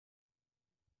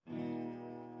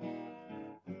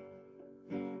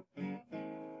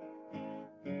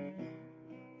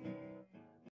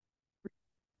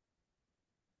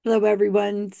Hello,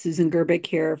 everyone. Susan Gerbic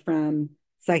here from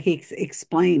Psychics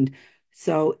Explained.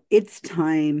 So it's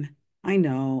time. I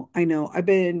know. I've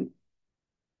been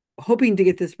hoping to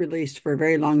get this released for a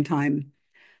very long time,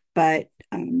 but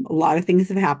a lot of things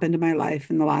have happened in my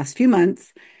life in the last few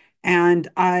months, and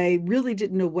I really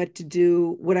didn't know what to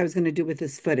do, what I was going to do with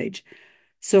this footage.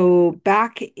 So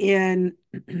back in,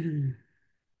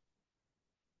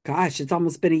 gosh, it's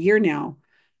almost been a year now,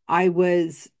 I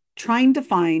was trying to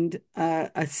find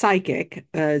a psychic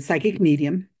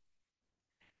medium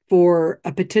for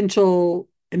a potential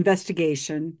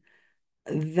investigation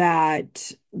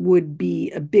that would be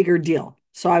a bigger deal.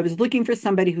 So I was looking for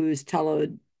somebody who's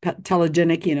telegenic,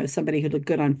 somebody who looked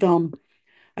good on film.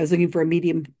 I was looking for a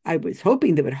medium. I was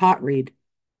hoping that would hot read,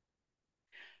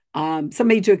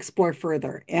 somebody to explore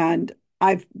further. And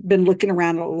I've been looking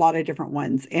around at a lot of different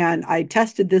ones, and I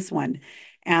tested this one.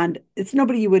 And it's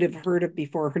nobody you would have heard of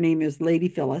before. Her name is Lady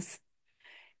Phyllis,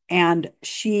 and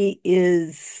she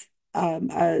is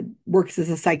works as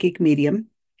a psychic medium,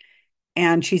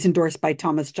 and she's endorsed by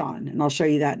Thomas John, and I'll show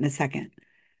you that in a second.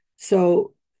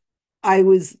 So I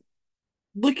was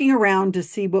looking around to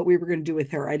see what we were going to do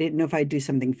with her. I didn't know if I'd do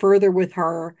something further with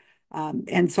her.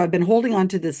 And so I've been holding on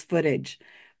to this footage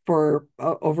for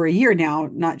over a year now,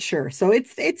 not sure. So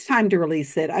it's time to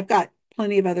release it. I've got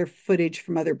plenty of other footage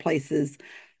from other places.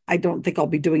 I don't think I'll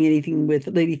be doing anything with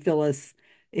Lady Phyllis.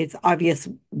 It's obvious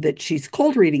that she's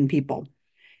cold reading people.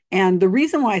 And the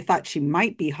reason why I thought she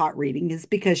might be hot reading is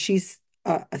because she's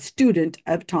a student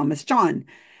of Thomas John.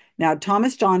 Now,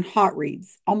 Thomas John hot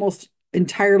reads, almost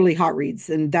entirely hot reads,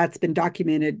 and that's been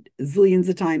documented zillions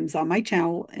of times on my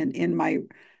channel and in my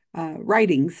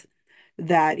writings,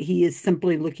 that he is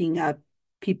simply looking up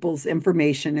people's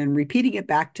information and repeating it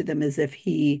back to them as if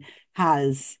he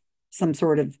has some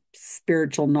sort of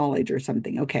spiritual knowledge or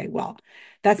something. Okay, well,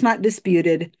 that's not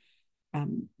disputed.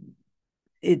 Um,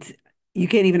 it's you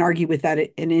can't even argue with that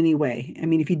in any way. I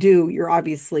mean, if you do, you're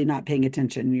obviously not paying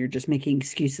attention. You're just making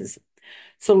excuses.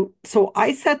 So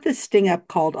I set this sting up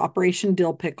called Operation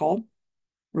Dill Pickle.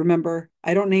 Remember,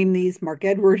 I don't name these. Mark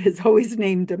Edward has always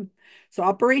named them. So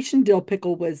Operation Dill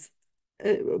Pickle was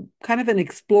uh, kind of an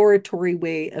exploratory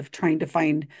way of trying to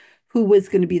find who was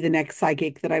going to be the next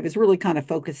psychic that I was really kind of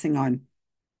focusing on.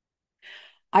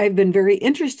 I've been very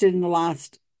interested in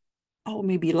the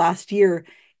maybe last year,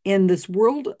 in this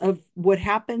world of what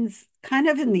happens kind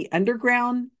of in the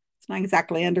underground. It's not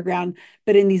exactly underground,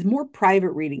 but in these more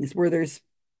private readings where there's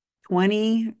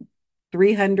 20,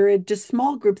 300, just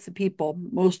small groups of people,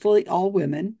 mostly all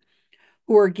women,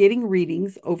 who are getting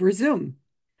readings over Zoom.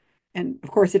 And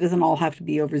of course, it doesn't all have to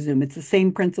be over Zoom. It's the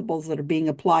same principles that are being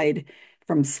applied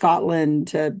from Scotland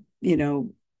to,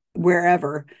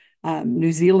 wherever,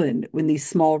 New Zealand, when these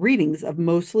small readings of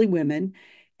mostly women,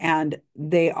 and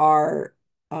they are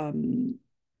um,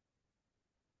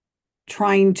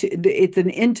 it's an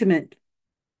intimate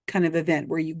kind of event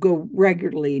where you go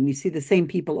regularly and you see the same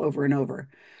people over and over.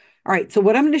 All right, so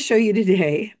what I'm going to show you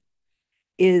today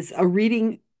is a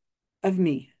reading of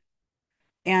me.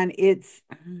 And it's,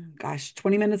 gosh,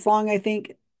 20 minutes long, I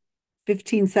think,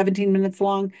 15, 17 minutes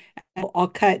long. I'll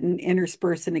cut and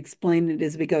intersperse and explain it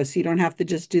as we go. So you don't have to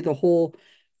just do the whole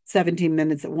 17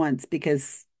 minutes at once,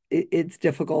 because it's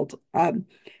difficult. And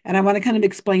I want to kind of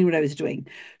explain what I was doing.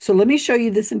 So let me show you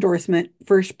this endorsement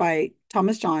first by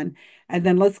Thomas John, and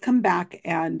then let's come back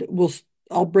and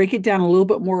I'll break it down a little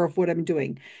bit more of what I'm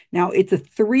doing. Now, it's a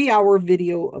 3-hour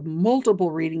video of multiple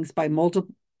readings by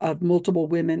multiple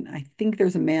women. I think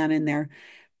there's a man in there,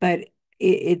 but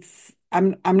it's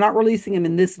I'm not releasing them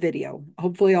in this video.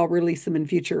 Hopefully, I'll release them in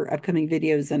future upcoming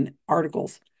videos and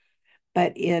articles.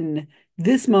 But in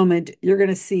this moment, you're going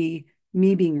to see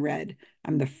me being read.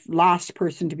 I'm the last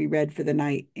person to be read for the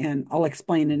night, and I'll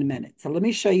explain in a minute. So let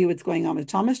me show you what's going on with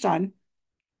Thomas John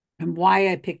and why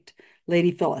I picked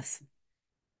Lady Phyllis.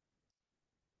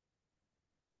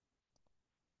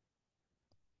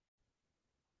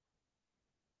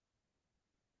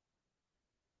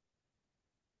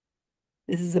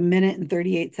 This is a minute and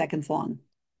 38 seconds long.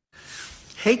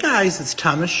 Hey guys, it's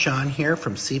Thomas John here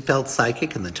from Seatbelt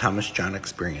Psychic and the Thomas John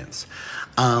Experience.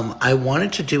 I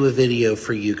wanted to do a video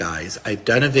for you guys. I've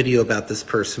done a video about this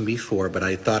person before, but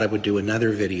I thought I would do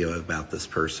another video about this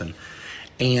person.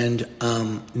 And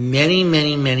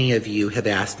many of you have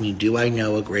asked me, do I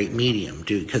know a great medium?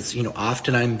 Because,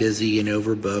 often I'm busy and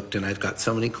overbooked and I've got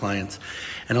so many clients.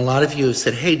 And a lot of you have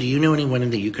said, hey, do you know anyone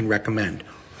that you can recommend?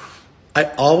 I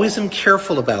always am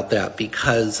careful about that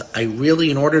because I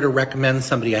really, in order to recommend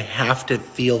somebody, I have to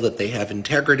feel that they have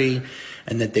integrity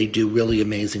and that they do really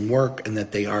amazing work and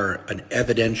that they are an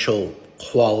evidential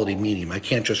quality medium. I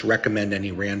can't just recommend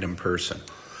any random person.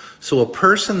 So, a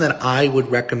person that I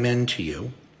would recommend to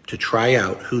you to try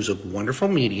out, who's a wonderful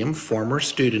medium, former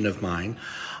student of mine,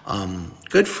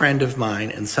 good friend of mine,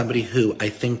 and somebody who I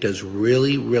think does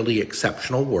really, really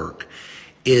exceptional work,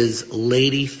 is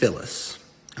Lady Phyllis.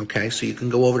 Okay, so you can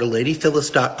go over to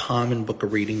ladyphyllis.com and book a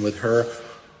reading with her.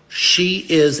 She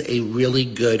is a really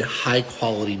good, high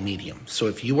quality medium. So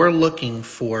if you are looking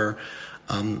for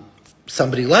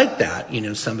somebody like that,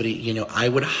 somebody, I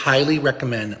would highly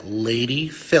recommend Lady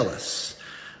Phyllis.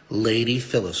 Lady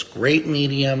Phyllis, great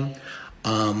medium,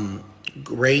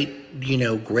 great,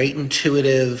 great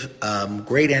intuitive,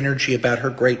 great energy about her,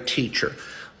 great teacher.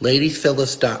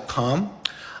 Ladyphyllis.com.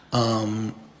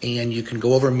 And you can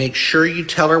go over and make sure you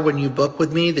tell her when you book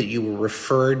with me that you were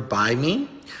referred by me.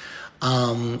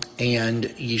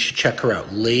 And you should check her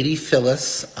out. Lady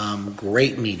Phyllis,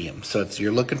 great medium. So if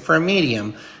you're looking for a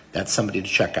medium, that's somebody to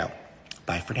check out.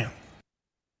 Bye for now.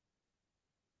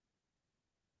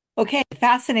 Okay,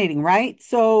 fascinating, right?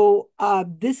 So,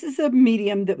 this is a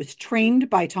medium that was trained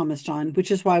by Thomas John,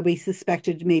 which is why we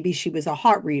suspected maybe she was a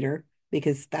hot reader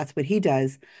because that's what he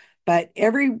does. But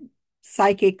every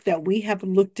psychic that we have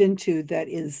looked into that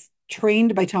is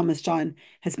trained by Thomas John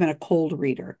has been a cold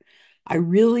reader. I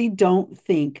really don't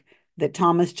think that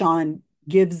Thomas John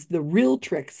gives the real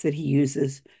tricks that he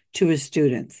uses to his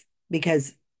students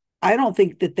because I don't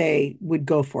think that they would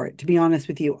go for it. To be honest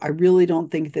with you, I really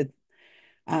don't think that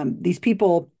these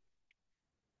people,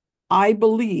 I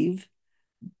believe,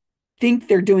 think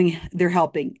they're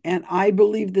helping. And I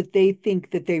believe that they think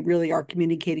that they really are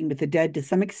communicating with the dead to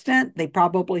some extent. They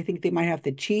probably think they might have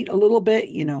to cheat a little bit.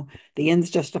 The ends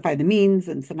justify the means,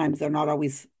 and sometimes they're not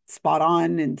always spot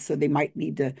on. And so they might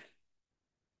need to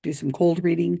do some cold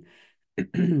reading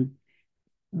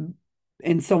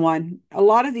and so on. A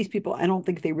lot of these people, I don't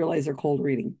think they realize they're cold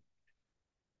reading.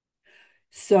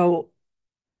 So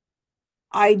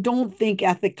I don't think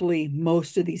ethically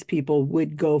most of these people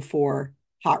would go for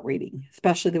hot reading,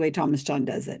 especially the way Thomas John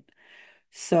does it.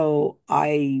 So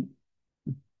I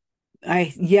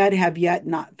yet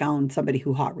not found somebody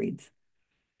who hot reads.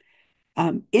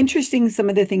 Interesting, some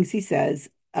of the things he says.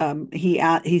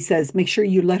 He says, make sure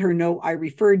you let her know I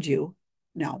referred you.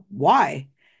 Now, why?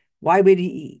 Why would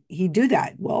he do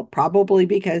that? Well, probably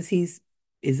because is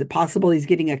it possible he's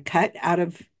getting a cut out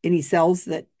of any cells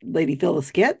that Lady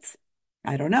Phyllis gets?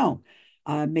 I don't know.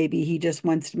 Maybe he just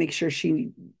wants to make sure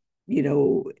she,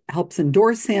 helps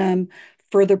endorse him,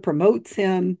 further promotes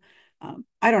him.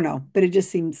 I don't know, but it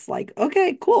just seems like,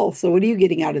 okay, cool. So what are you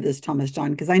getting out of this, Thomas John?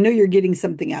 Because I know you're getting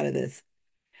something out of this.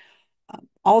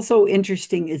 Also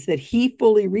interesting is that he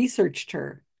fully researched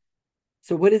her.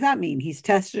 So what does that mean? He's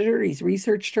tested her, he's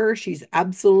researched her, she's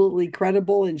absolutely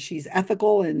credible and she's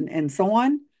ethical and so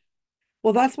on.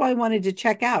 Well, that's why I wanted to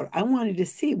check out. I wanted to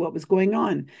see what was going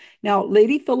on. Now,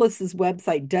 Lady Phyllis's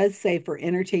website does say for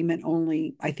entertainment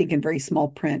only, I think in very small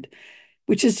print,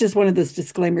 which is just one of those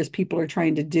disclaimers people are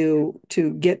trying to do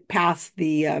to get past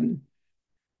um,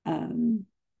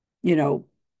 you know,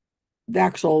 the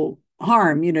actual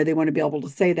harm. They want to be able to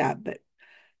say that. But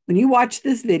when you watch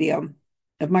this video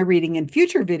of my reading and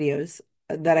future videos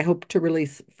that I hope to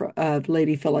release of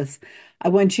Lady Phyllis, I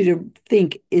want you to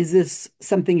think, is this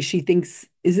something she thinks?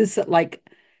 Is this like,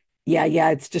 yeah,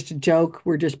 it's just a joke.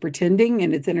 We're just pretending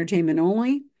and it's entertainment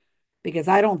only? Because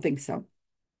I don't think so.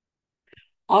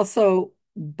 Also,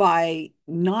 by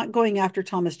not going after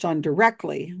Thomas John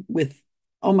directly with,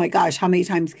 oh my gosh, how many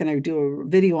times can I do a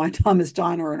video on Thomas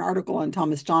John or an article on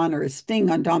Thomas John or a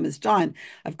sting on Thomas John?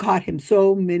 I've caught him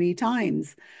so many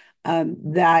times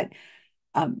that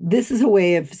this is a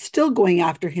way of still going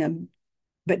after him,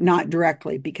 but not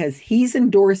directly because he's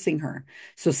endorsing her.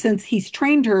 So since he's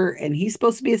trained her and he's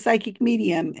supposed to be a psychic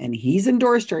medium and he's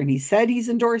endorsed her and he said he's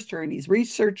endorsed her and he's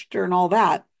researched her and all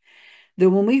that,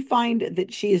 then when we find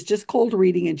that she is just cold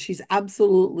reading and she's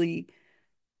absolutely,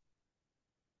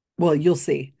 well, you'll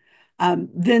see.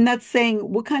 Then that's saying,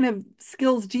 what kind of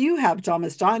skills do you have,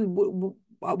 Thomas John?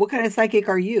 What kind of psychic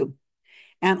are you?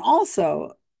 And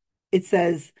also, it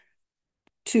says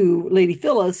to Lady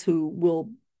Phyllis,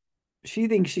 she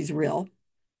thinks she's real,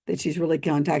 that she's really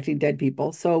contacting dead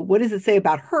people. So, what does it say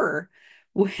about her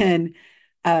when,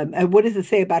 and what does it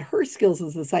say about her skills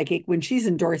as a psychic when she's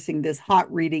endorsing this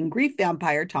hot reading grief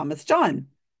vampire, Thomas John?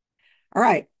 All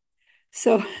right.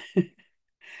 So,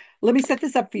 let me set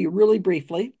this up for you really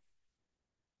briefly.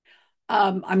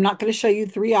 I'm not going to show you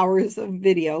 3 hours of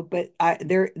video, but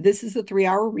this is a 3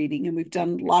 hour reading, and we've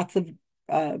done lots of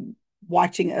um,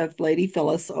 watching of Lady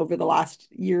Phyllis over the last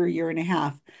year and a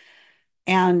half.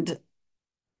 And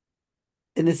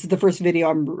this is the first video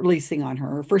I'm releasing on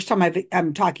her. First time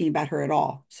I'm talking about her at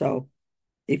all. So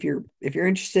if you're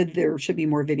interested, there should be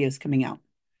more videos coming out.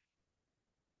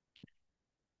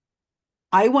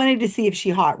 I wanted to see if she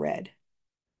hot read.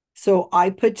 So I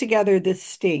put together this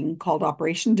sting called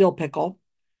Operation Dill Pickle,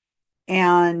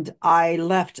 and I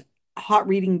left hot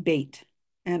reading bait.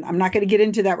 And I'm not going to get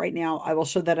into that right now. I will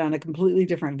show that on a completely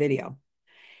different video.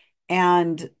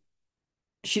 And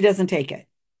she doesn't take it,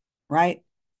 right?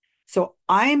 So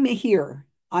I'm here,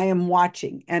 I am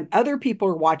watching, and other people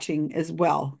are watching as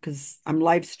well because I'm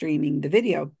live streaming the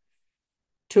video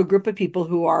to a group of people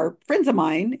who are friends of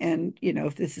mine. And,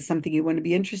 if this is something you want to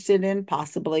be interested in,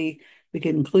 possibly we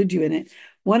can include you in it.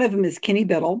 One of them is Kenny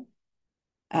Biddle,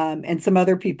 and some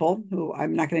other people who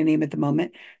I'm not going to name at the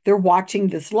moment. They're watching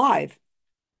this live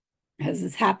as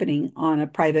it's happening on a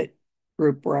private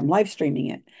group where I'm live streaming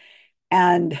it.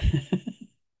 And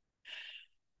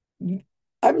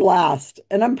I'm last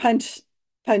and I'm punch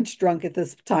drunk at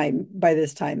this time by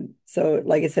this time. So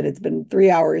like I said, it's been 3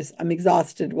 hours. I'm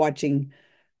exhausted watching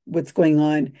what's going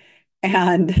on.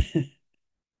 And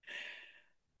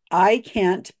I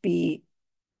can't be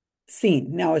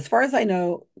seen. Now, as far as I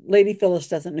know, Lady Phyllis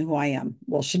doesn't know who I am.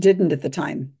 Well, she didn't at the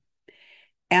time.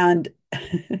 And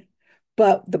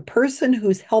but the person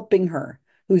who's helping her,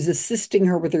 who's assisting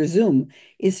her with her Zoom,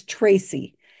 is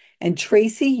Tracy. And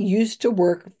Tracy used to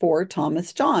work for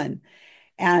Thomas John.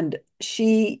 And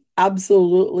she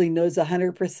absolutely knows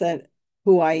 100%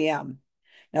 who I am.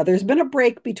 Now, there's been a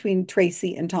break between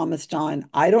Tracy and Thomas John.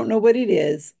 I don't know what it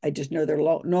is. I just know they're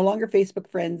no longer Facebook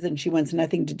friends and she wants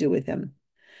nothing to do with him.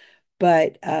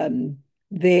 But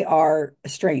they are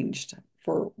estranged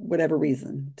for whatever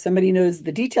reason. If somebody knows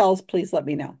the details, please let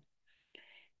me know.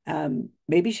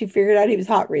 Maybe she figured out he was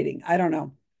hot reading. I don't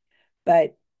know.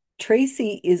 But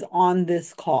Tracy is on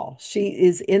this call. She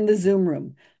is in the Zoom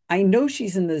room. I know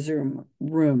she's in the Zoom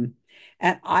room.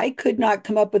 And I could not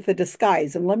come up with a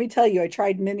disguise. And let me tell you, I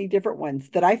tried many different ones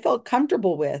that I felt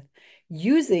comfortable with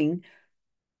using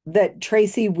that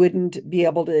Tracy wouldn't be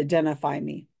able to identify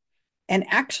me. And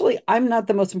actually, I'm not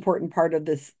the most important part of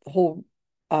this whole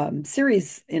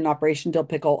series in Operation Dill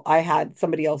Pickle. I had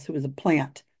somebody else who was a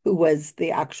plant who was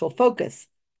the actual focus.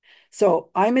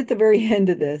 So I'm at the very end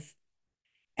of this.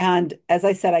 And as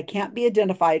I said, I can't be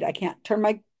identified. I can't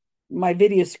turn my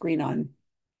video screen on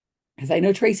because I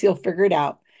know Tracy will figure it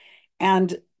out.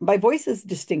 And my voice is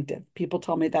distinctive. People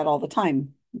tell me that all the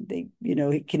time. They,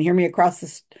 can hear me across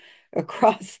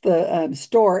the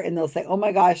store, and they'll say, "Oh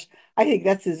my gosh, I think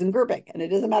that's Susan Gerbic." And it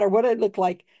doesn't matter what I look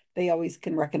like; they always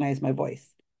can recognize my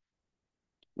voice,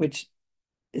 which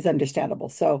is understandable.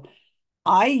 So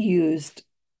I used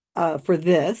for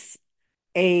this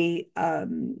a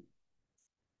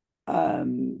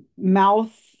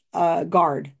mouth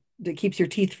guard that keeps your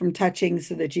teeth from touching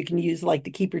so that you can use like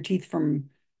to keep your teeth from,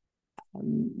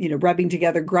 rubbing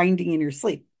together, grinding in your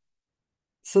sleep.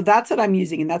 So that's what I'm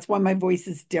using. And that's why my voice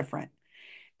is different.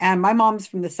 And my mom's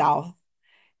from the South.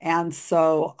 And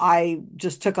so I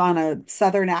just took on a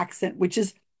Southern accent, which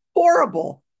is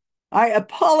horrible. I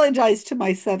apologize to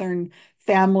my Southern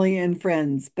family and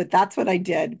friends, but that's what I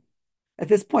did. At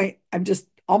this point, I'm just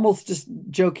almost just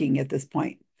joking at this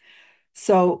point.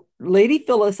 So Lady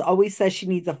Phyllis always says she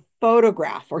needs a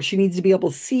photograph or she needs to be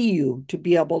able to see you to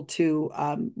be able to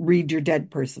read your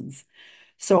dead persons.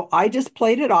 So I just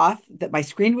played it off that my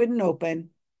screen wouldn't open.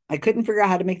 I couldn't figure out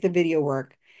how to make the video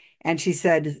work. And she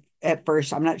said at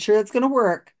first, I'm not sure that's going to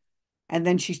work. And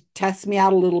then she tests me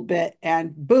out a little bit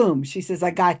and boom, she says,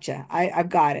 I gotcha. I've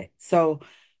got it. So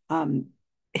um,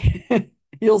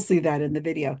 you'll see that in the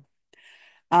video.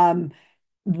 Um,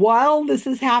 while this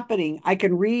is happening, I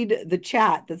can read the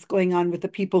chat that's going on with the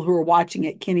people who are watching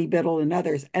it, Kenny Biddle and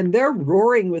others, and they're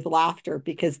roaring with laughter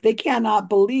because they cannot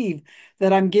believe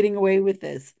that I'm getting away with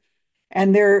this.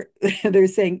 And they're they're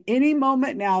saying any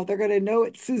moment now they're going to know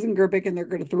it's Susan Gerbic and they're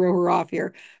going to throw her off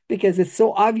here because it's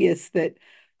so obvious that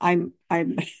I'm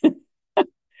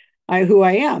I who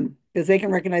I am because they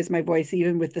can recognize my voice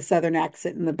even with the Southern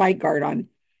accent and the bite guard on.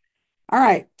 All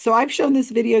right. So I've shown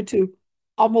this video to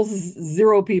almost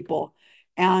zero people.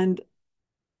 And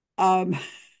um,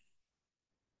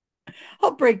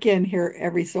 I'll break in here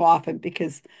every so often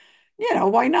because,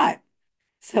 why not?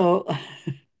 So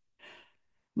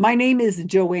my name is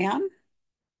Joann.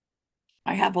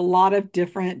 I have a lot of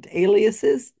different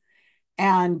aliases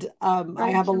and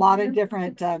I have a lot of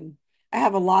different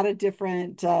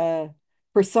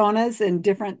personas and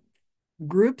different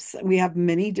groups. We have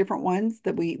many different ones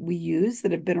that we use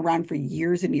that have been around for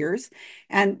years and years.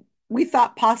 And we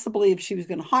thought possibly if she was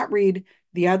going to hot read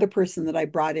the other person that I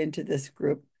brought into this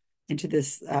group, into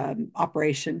this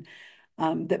operation,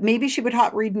 that maybe she would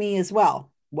hot read me as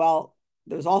well. Well,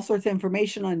 there's all sorts of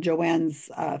information on Joann's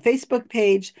Facebook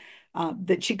page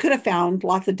that she could have found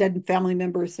lots of dead family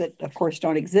members that, of course,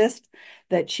 don't exist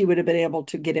that she would have been able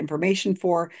to get information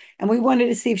for. And we wanted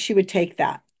to see if she would take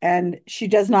that. And she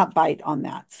does not bite on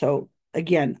that. So,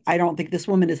 again, I don't think this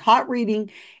woman is hot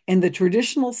reading in the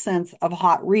traditional sense of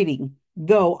hot reading,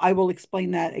 though I will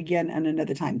explain that again in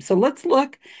another time. So, let's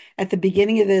look at the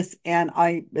beginning of this. And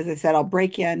as I said, I'll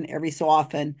break in every so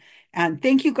often. And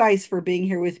thank you guys for being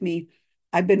here with me.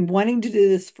 I've been wanting to do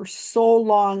this for so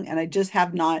long, and I just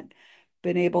have not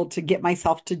been able to get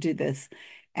myself to do this.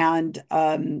 And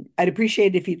I'd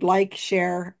appreciate it if you'd like,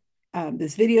 share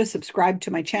this video, subscribe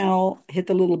to my channel, hit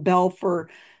the little bell for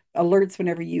alerts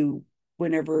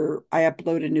whenever I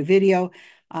upload a new video.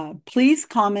 Please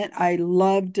comment. I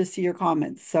love to see your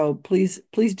comments. So please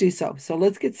do so. So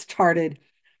let's get started.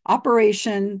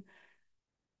 Operation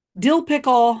Dill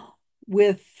Pickle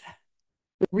with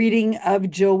reading of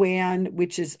Joann,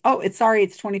 which is,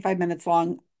 it's 25 minutes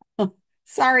long.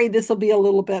 Sorry, this will be a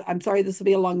little bit, I'm sorry, this will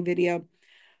be a long video.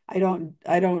 I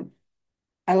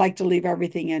like to leave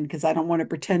everything in because I don't want to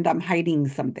pretend I'm hiding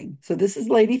something. So this is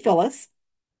Lady Phyllis.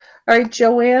 All right,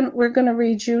 Joann, we're going to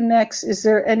read you next. Is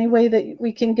there any way that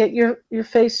we can get your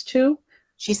face too?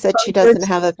 She said she doesn't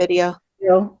have a video.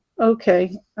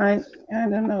 Okay. I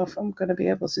don't know if I'm going to be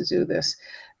able to do this.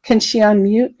 Can she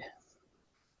unmute?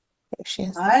 There she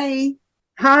is. Hi.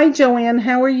 Hi, Joann.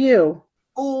 How are you?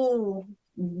 Oh,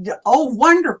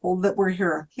 wonderful that we're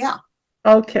here. Yeah.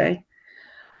 Okay.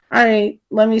 All right.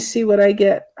 Let me see what I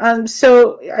get.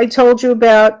 So I told you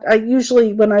about, I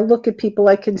usually, when I look at people,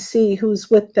 I can see who's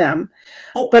with them.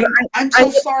 Oh, but I'm so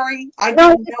sorry. I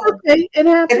didn't know. Okay. It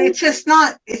happens. And it's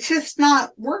just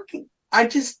not working. I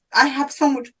have so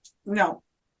much, no.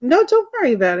 No, don't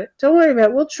worry about it. Don't worry about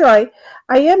it. We'll try.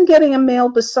 I am getting a male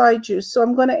beside you, so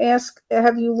I'm going to ask,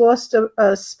 have you lost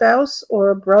a spouse or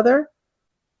a brother?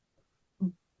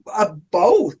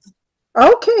 Both.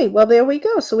 Okay, well, there we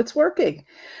go. So it's working.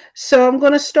 So I'm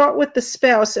going to start with the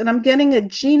spouse, and I'm getting a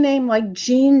G name like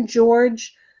Jean,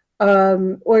 George,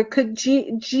 or it could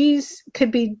G's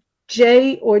could be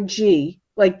J or G,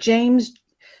 like James.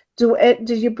 Do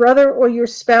your brother or your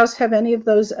spouse have any of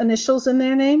those initials in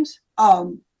their names?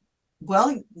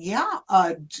 Well, yeah.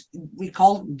 We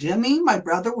call Jimmy my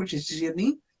brother, which is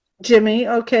Jimmy. Jimmy,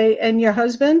 okay, and your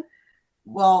husband?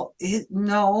 Well,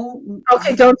 no.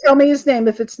 Okay, don't tell me his name.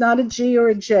 If it's not a G or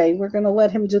a J, we're going to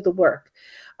let him do the work.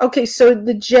 Okay, so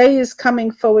the J is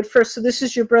coming forward first. So this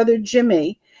is your brother,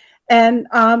 Jimmy. And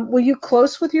were you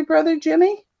close with your brother,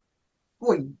 Jimmy?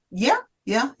 Well, yeah.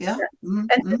 Mm-hmm,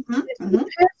 and he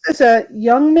passed as a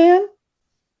young man?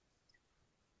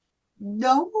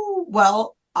 No,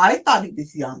 well, I thought he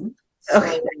was young. So.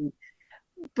 Okay.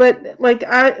 But like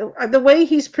the way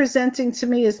he's presenting to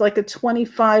me is like a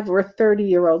 25 or a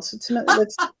 30-year-old. So to me,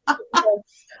 that's,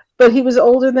 but he was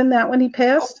older than that when he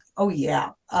passed? Oh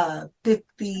yeah.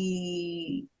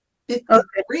 53,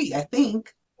 okay. I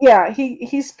think. Yeah,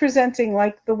 he's presenting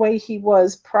like the way he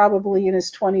was probably in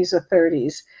his 20s or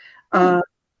 30s.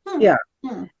 Yeah.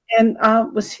 And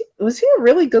was he a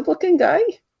really good-looking guy?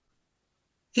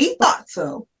 He thought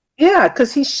so. Yeah,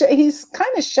 because he's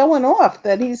kind of showing off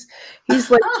that he's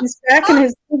like he's back in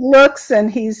his good looks,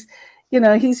 and he's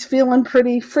feeling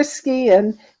pretty frisky,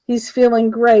 and he's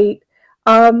feeling great.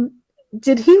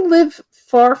 Did he live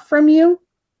far from you?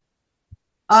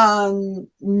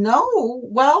 No.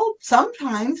 Well,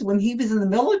 sometimes when he was in the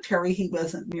military, he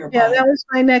wasn't nearby. Yeah, that was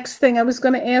my next thing. I was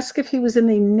going to ask if he was in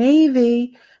the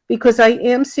Navy, because I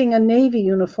am seeing a Navy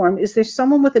uniform. Is there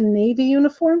someone with a Navy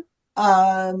uniform?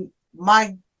 Well,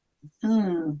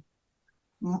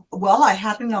 I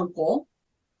had an uncle.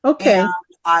 Okay. But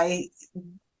I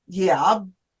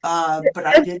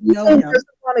didn't know him. Doesn't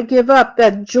want to give up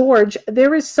that George.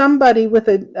 There is somebody with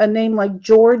a name like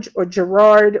George or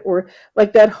Gerard or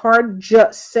like that hard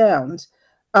just sound.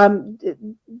 Can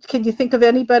you think of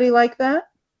anybody like that?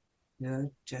 No.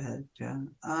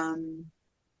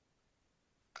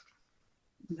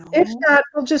 If not,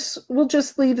 we'll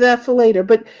just leave that for later.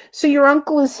 But so your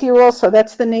uncle is here also.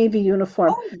 That's the Navy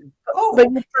uniform. But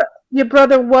your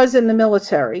brother was in the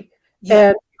military.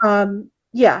 Yeah.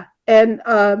 And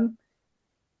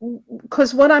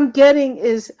because what I'm getting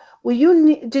is,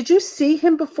 did you see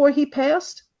him before he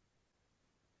passed?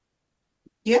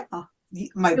 Yeah.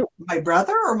 My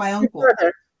brother or my uncle?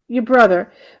 Your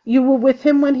brother. You were with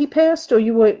him when he passed, or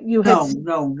you had?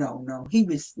 No. He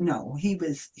was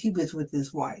with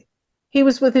his wife. He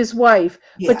was with his wife.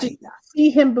 Yeah, but did you see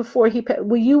him before he passed?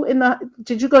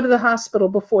 Did you go to the hospital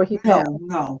before he passed?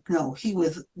 No. He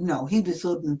was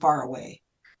living far away.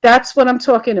 That's what I'm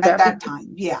talking At about. that Because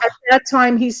time. Yeah. at that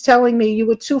time, he's telling me you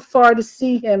were too far to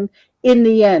see him in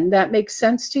the end. That makes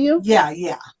sense to you? Yeah.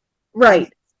 Yeah. That Right.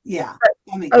 makes, yeah.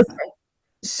 That makes sense. Okay.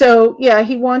 So yeah,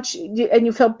 he wants you, and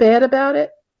you felt bad about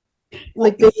it? Well,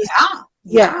 Like there was, yeah.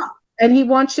 yeah. Yeah. And he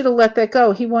wants you to let that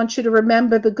go. He wants you to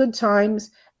remember the good times.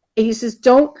 He says,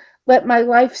 don't let my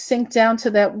life sink down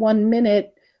to that 1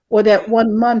 minute or that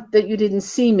 1 month that you didn't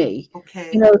see me. You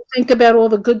Okay. know, think about all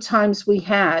the good times we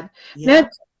had. Yeah. Now,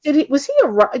 did he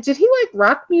like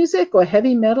rock music or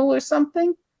heavy metal or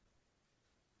something?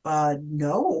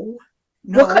 No.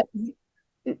 What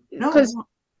No.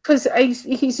 because No.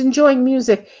 he's enjoying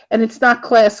music and it's not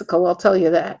classical, I'll tell you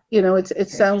that. You know, it Okay.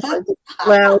 sounds like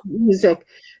loud music.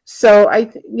 So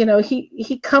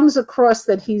he comes across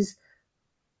that he's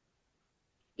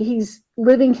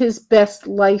living his best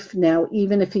life now,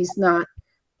 even if he's not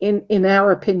in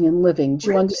our opinion living. Do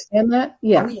you Really? understand that? Oh,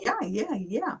 Yeah. yeah. Yeah.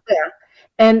 Yeah. Yeah.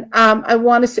 And I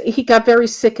want to say he got very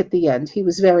sick at the end. He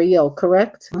was very ill,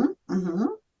 correct? Mm-hmm.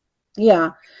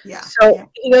 Yeah. Yeah. So Yeah.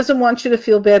 he doesn't want you to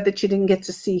feel bad that you didn't get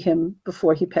to see him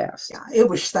before he passed. Yeah. It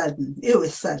was sudden. It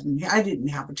was sudden. I didn't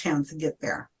have a chance to get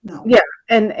there. No. Yeah,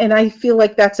 and I feel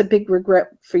like that's a big regret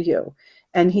for you.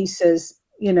 And he says,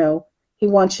 you know, he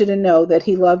wants you to know that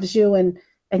he loves you and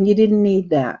you didn't need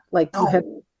that. Like you had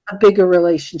Oh. a bigger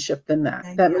relationship than that.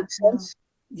 Yeah. That Yeah. makes Yeah. sense?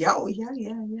 Yeah. Oh, yeah.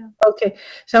 Yeah. Yeah. Okay.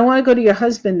 So I want to go to your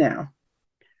husband now.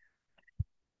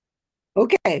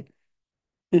 Okay.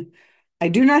 I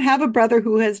do not have a brother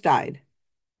who has died.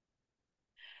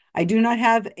 I do not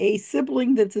have a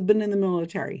sibling that's been in the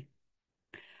military.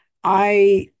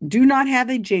 I do not have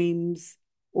a James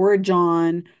or a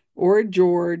John or a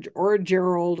George or a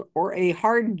Gerald or a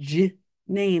hard J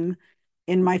name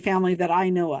in my family that I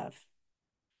know of.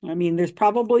 I mean, there's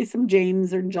probably some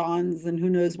James or Johns and who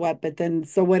knows what, but then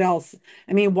so what else?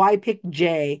 I mean, why pick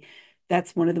J?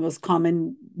 That's one of the most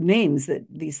common names that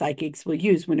these psychics will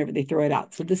use whenever they throw it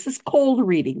out. So this is cold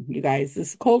reading, you guys.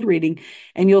 This is cold reading.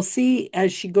 And you'll see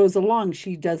as she goes along,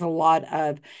 she does a lot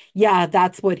of, yeah,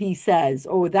 that's what he says.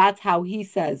 Oh, that's how he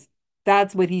says.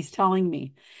 That's what he's telling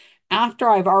me. After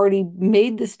I've already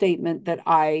made the statement that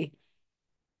I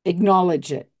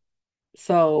acknowledge it.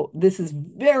 So this is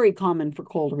very common for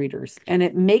cold readers, and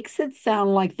it makes it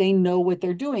sound like they know what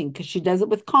they're doing because she does it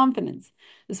with confidence.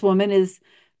 This woman is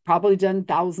probably done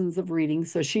thousands of readings,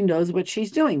 so she knows what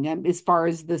she's doing as far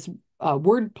as this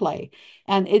wordplay,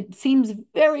 and it seems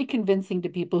very convincing to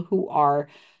people who are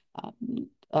um,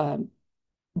 um,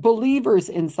 believers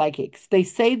in psychics. They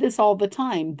say this all the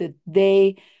time that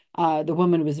the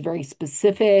woman was very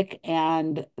specific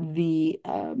and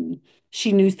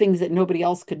she knew things that nobody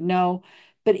else could know.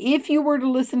 But if you were to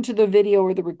listen to the video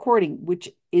or the recording, which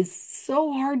is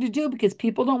so hard to do because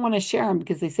people don't want to share them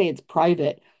because they say it's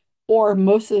private, or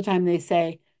most of the time they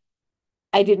say,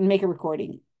 I didn't make a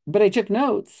recording, but I took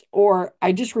notes, or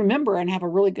I just remember and have a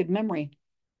really good memory.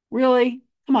 Really?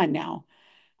 Come on now.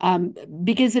 Um,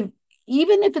 because if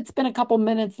even if it's been a couple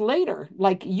minutes later,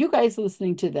 like you guys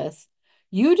listening to this,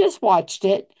 you just watched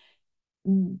it.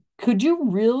 Could you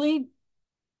really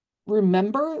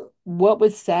remember what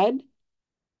was said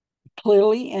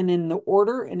clearly and in the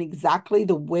order and exactly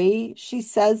the way she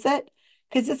says it?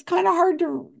 Because it's kind of hard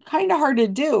to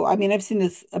do. I mean, I've seen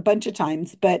this a bunch of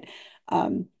times, but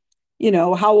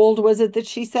how old was it that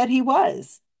she said he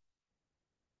was?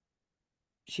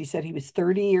 She said he was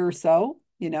 30 or so.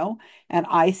 And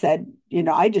I said,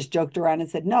 I just joked around and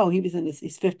said, no,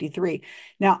 he's 53.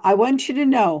 Now, I want you to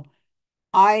know,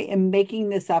 I am making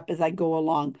this up as I go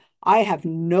along. I have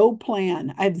no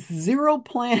plan. I have zero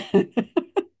plan.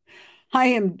 I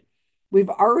am, we've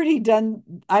already done,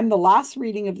 I'm the last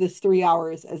reading of this 3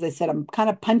 hours. As I said, I'm kind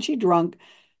of punchy drunk.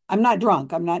 I'm not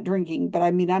drunk, I'm not drinking, but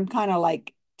I mean, I'm kind of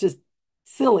like just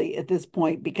silly at this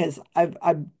point because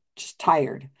I'm just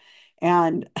tired.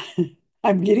 And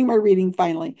I'm getting my reading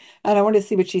finally, and I want to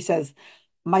see what she says.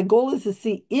 My goal is to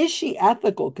see, is she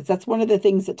ethical? Because that's one of the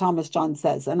things that Thomas John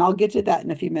says, and I'll get to that in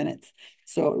a few minutes.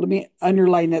 So let me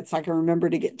underline that so I can remember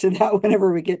to get to that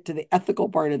whenever we get to the ethical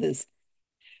part of this.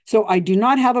 So I do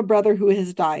not have a brother who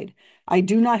has died. I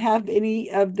do not have any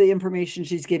of the information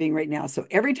she's giving right now. So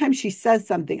every time she says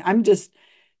something, I'm just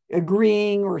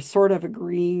agreeing or sort of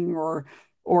agreeing or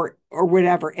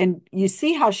whatever. And you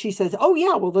see how she says, "Oh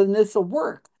yeah, well then this will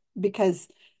work because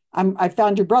I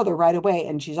found your brother right away."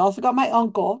 And she's also got my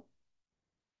uncle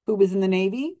who was in the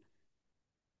Navy.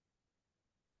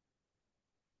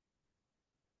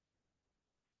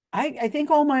 I think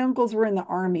all my uncles were in the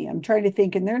army. I'm trying to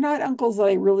think, and they're not uncles that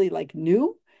I really like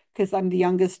knew because I'm the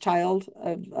youngest child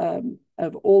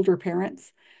of older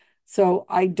parents. So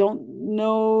I don't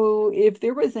know if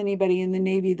there was anybody in the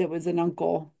Navy that was an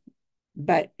uncle,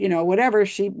 but whatever,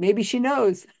 maybe she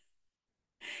knows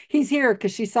he's here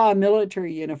because she saw a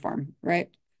military uniform, right?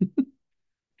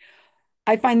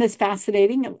 I find this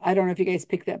fascinating. I don't know if you guys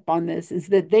picked up on this, is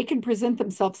that they can present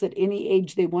themselves at any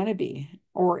age they want to be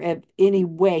or at any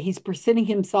way. He's presenting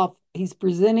himself as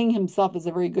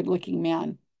a very good-looking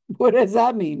man. What does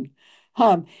that mean?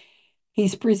 Um,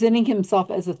 he's presenting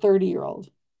himself as a 30-year-old.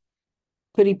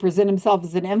 Could he present himself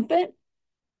as an infant?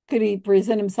 Could he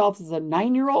present himself as a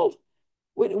 9-year-old?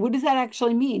 What does that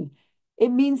actually mean? It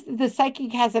means that the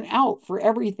psychic has an out for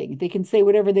everything. They can say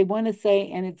whatever they want to say,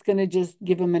 and it's going to just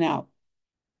give them an out.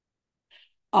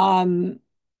 Um,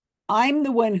 I'm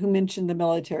the one who mentioned the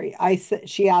military.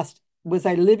 She asked, was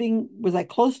I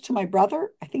close to my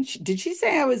brother? I think did she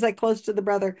say I was like close to the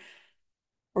brother,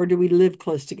 or do we live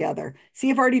close together? See,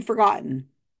 I've already forgotten.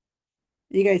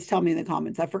 You guys tell me in the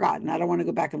comments. I've forgotten. I don't want to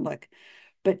go back and look.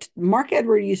 But Mark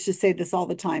Edward used to say this all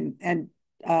the time, and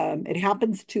it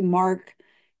happens to Mark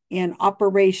in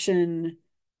Operation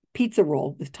Pizza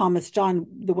Roll with Thomas John,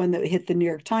 the one that hit the New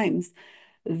York Times.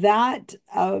 That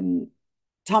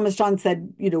Thomas John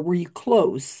said, were you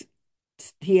close?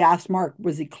 He asked Mark,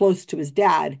 was he close to his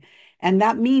dad? And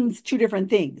that means two different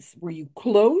things. Were you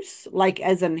close, like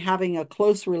as in having a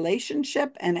close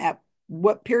relationship? And at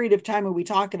what period of time are we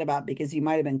talking about? Because you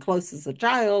might have been close as a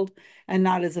child and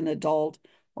not as an adult.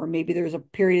 Or maybe there was a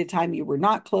period of time you were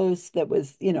not close that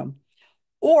was,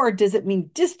 or does it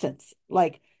mean distance?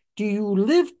 Like, do you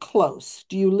live close?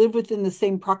 Do you live within the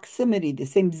same proximity, the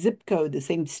same zip code, the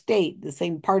same state, the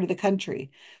same part of the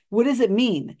country? What does it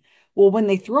mean? Well, when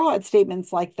they throw out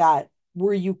statements like that,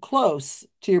 were you close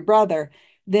to your brother?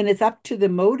 Then it's up to the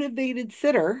motivated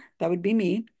sitter, that would be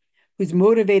me, who's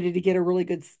motivated to get a really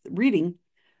good reading.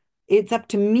 It's up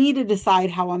to me to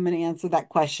decide how I'm going to answer that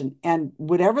question. And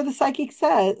whatever the psychic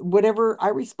says, whatever I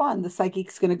respond, the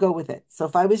psychic's going to go with it. So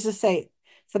if I was to say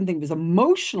something was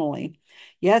emotionally,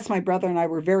 yes, my brother and I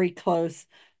were very close.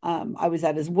 I was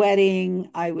at his wedding.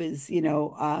 I was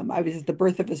at the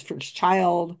birth of his first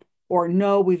child. Or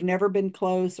no, we've never been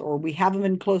close, or we haven't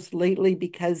been close lately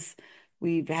because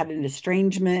we've had an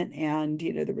estrangement and,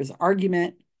 there was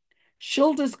argument.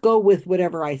 She'll just go with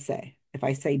whatever I say. If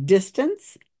I say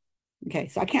distance, okay,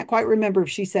 so I can't quite remember if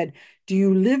she said, do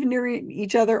you live near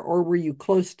each other or were you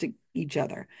close to each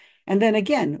other? And then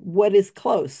again, what is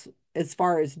close as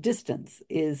far as distance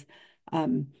is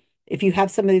um, if you have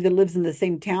somebody that lives in the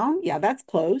same town, yeah, that's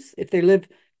close. If they live,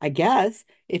 I guess,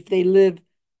 if they live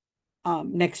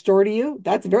next door to you,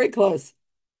 that's very close.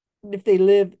 If they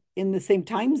live in the same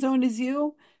time zone as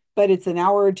you, but it's an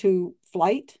hour or two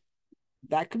flight,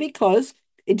 that could be close.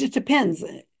 It just depends.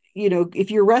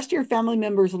 If your rest of your family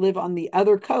members live on the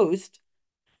other coast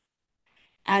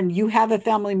and you have a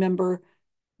family member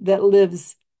that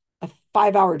lives a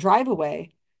 5-hour drive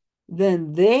away,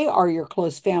 then they are your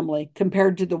close family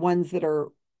compared to the ones that are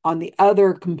on the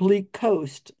other complete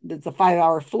coast that's a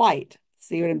 5-hour flight.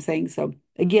 See what I'm saying? So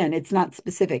again, it's not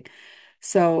specific.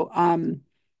 So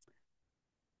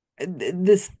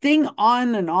this thing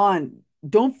on and on.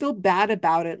 Don't feel bad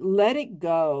about it. Let it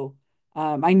go.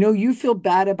 I know you feel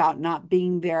bad about not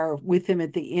being there with him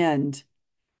at the end.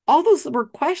 All those were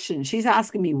questions. She's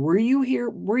asking me, were you here?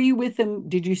 Were you with him?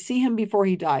 Did you see him before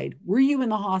he died? Were you in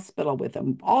the hospital with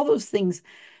him? All those things,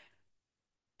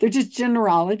 they're just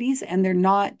generalities and they're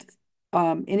not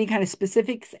any kind of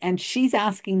specifics. And she's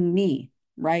asking me,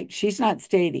 right? She's not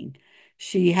stating.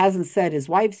 She hasn't said his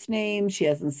wife's name. She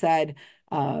hasn't said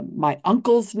my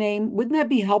uncle's name. Wouldn't that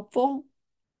be helpful?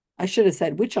 I should have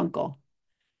said which uncle.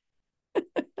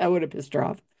 That would have pissed her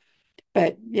off.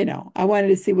 But, I wanted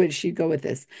to see where she'd go with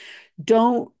this.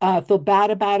 Don't feel bad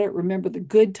about it. Remember the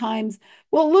good times.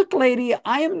 Well, look, lady,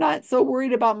 I am not so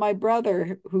worried about my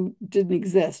brother who didn't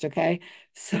exist. Okay.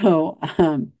 So,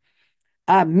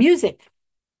 music.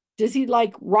 Does he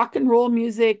like rock and roll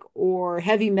music or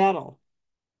heavy metal?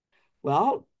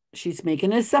 Well, she's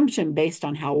making an assumption based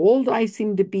on how old I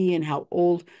seem to be and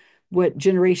what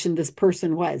generation this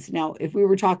person was. Now, if we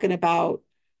were talking about,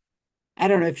 I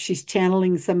don't know if she's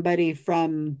channeling somebody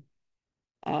from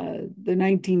the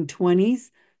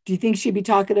 1920s, do you think she'd be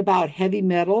talking about heavy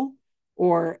metal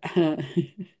or,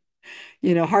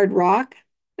 hard rock?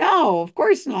 No, of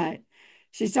course not.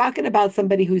 She's talking about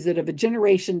somebody who's out of a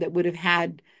generation that would have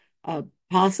had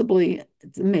possibly,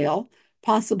 it's a male,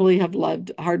 possibly have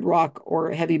loved hard rock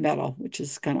or heavy metal, which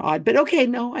is kind of odd. But okay,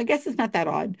 no, I guess it's not that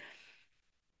odd.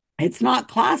 It's not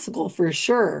classical for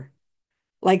sure.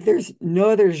 Like there's no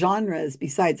other genres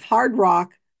besides hard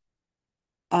rock,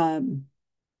 um,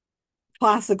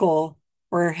 classical,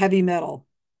 or heavy metal.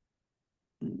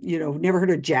 never heard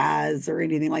of jazz or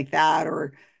anything like that,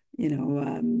 or, you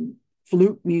know,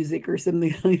 flute music or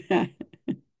something like that.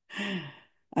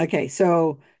 Okay,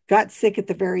 so got sick at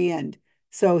the very end.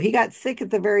 So he got sick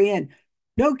at the very end.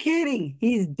 No kidding,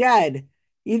 he's dead.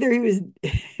 Either he was,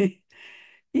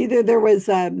 either there was,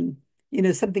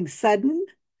 something sudden,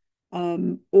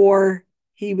 or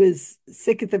he was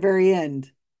sick at the very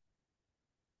end.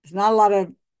 There's not a lot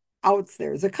of outs there.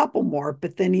 There's a couple more,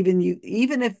 but then even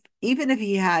if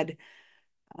he had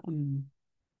um,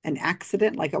 an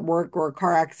accident like at work or a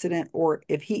car accident, or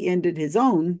if he ended his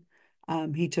own,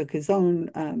 he took his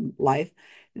own life,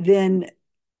 then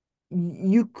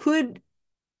you could,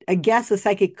 I guess a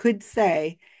psychic could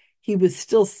say he was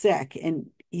still sick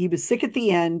and he was sick at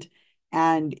the end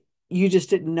and you just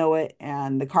didn't know it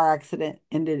and the car accident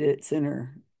ended it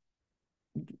sooner.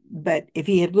 But if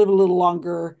he had lived a little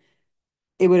longer,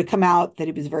 it would have come out that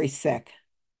he was very sick.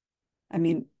 I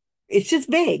mean, it's just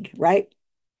vague, right?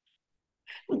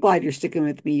 I'm glad you're sticking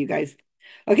with me, you guys.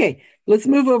 Okay, let's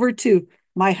move over to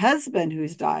my husband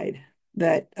who's died,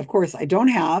 that, of course, I don't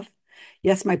have.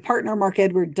 Yes, my partner, Mark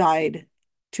Edward, died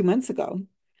 2 months ago.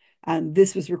 And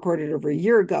this was recorded over a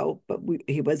year ago, but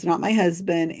he was not my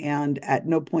husband, and at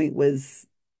no point was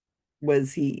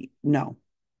he, no.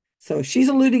 So she's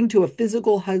alluding to a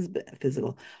physical husband,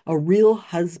 a real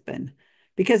husband,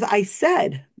 because I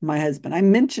said my husband, I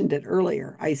mentioned it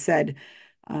earlier. I said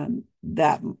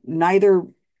that neither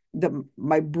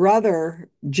my brother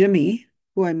Jimmy,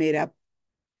 who I made up,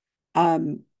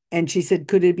 um, and she said,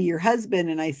 "Could it be your husband?"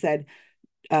 And I said,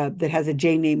 "That has a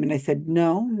J name," and I said,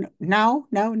 "No, no,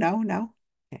 no, no, no."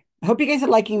 Okay. I hope you guys are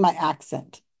liking my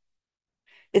accent.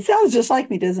 It sounds just like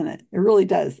me, doesn't it? It really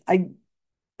does. I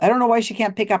don't know why she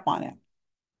can't pick up on it.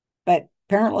 But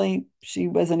apparently she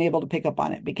wasn't able to pick up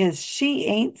on it because she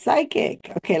ain't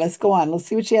psychic. Okay, let's go on. Let's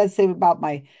see what she has to say about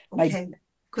my Okay,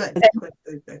 good, good,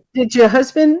 good, good. Did your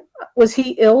husband, was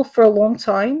he ill for a long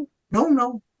time? No,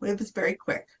 no, it was very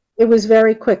quick. It was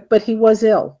very quick, but he was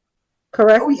ill,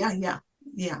 correct? Oh, yeah, yeah,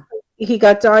 yeah. He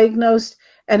got diagnosed,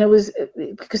 and it was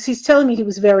because he's telling me he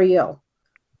was very ill.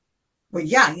 Well,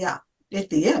 yeah, yeah. At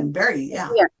the end, very, yeah.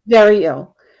 Yeah, very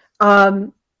ill.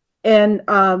 And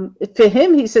for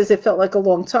him, he says it felt like a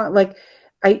long time. Like,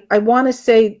 I want to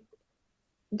say,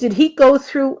 did he go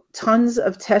through tons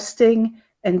of testing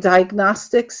and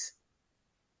diagnostics?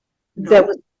 That No,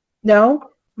 was no,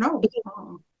 no.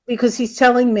 because he's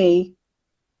telling me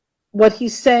what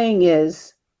he's saying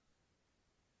is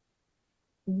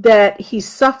that he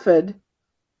suffered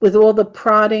with all the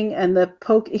prodding and the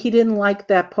poke. He didn't like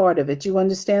that part of it. Do you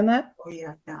understand that? Oh,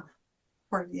 yeah, yeah.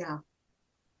 Or, yeah.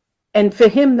 And for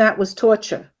him, that was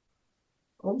torture.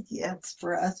 Oh, yes,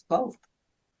 for us both.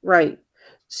 Right.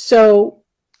 So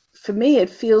for me, it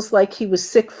feels like he was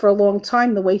sick for a long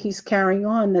time, the way he's carrying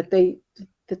on, that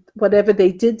whatever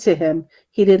they did to him,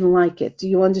 he didn't like it. Do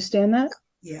you understand that?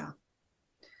 Yeah.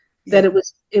 That Yeah.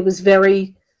 it was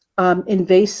very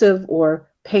invasive or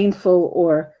painful,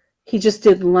 or he just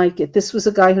didn't like it. This was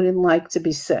a guy who didn't like to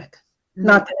be sick.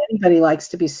 No. Not that anybody likes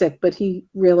to be sick, but he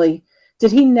really,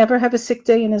 did he never have a sick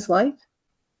day in his life?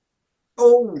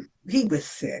 Oh, he was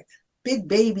sick. Big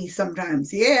baby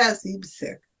sometimes. Yes, he was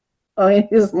sick. Oh, he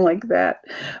isn't like that.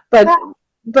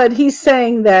 But he's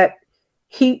saying that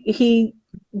he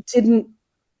didn't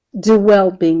do well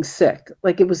being sick.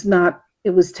 Like it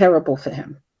was terrible for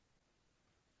him.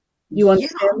 You Yeah,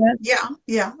 understand that? yeah,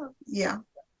 yeah, yeah.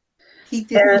 He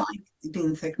didn't like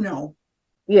being sick. No,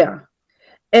 Yeah.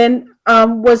 And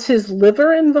was his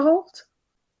liver involved?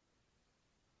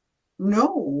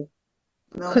 no,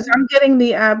 no. Because I'm getting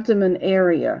the abdomen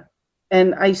area,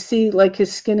 and I see like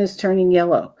his skin is turning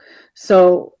yellow.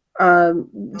 So,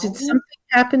 did something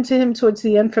happen to him towards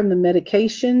the end from the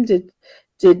medication? Did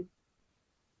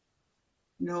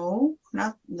No,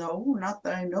 not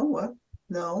that I know of.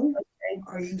 No. Okay.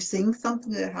 Are you seeing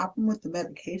something that happened with the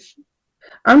medication?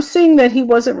 I'm seeing that he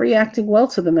wasn't reacting well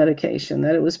to the medication,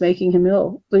 that it was making him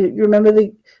ill. You remember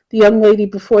the young lady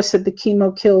before said the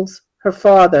chemo killed her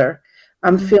father.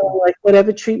 I'm feeling like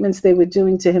whatever treatments they were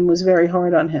doing to him was very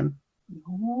hard on him.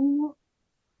 No,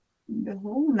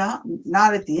 no,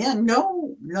 not at the end.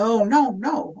 No, no, no,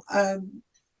 no.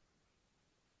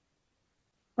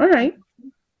 All right.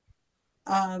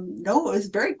 No, it was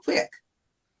very quick.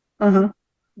 Uh-huh.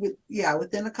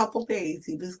 Within a couple days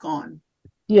he was gone.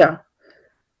 Yeah.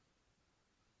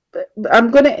 But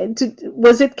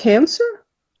was it cancer?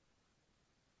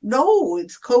 No,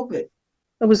 it's COVID.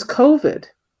 It was COVID.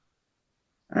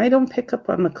 I don't pick up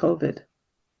on the COVID.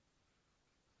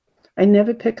 I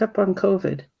never pick up on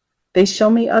COVID. They show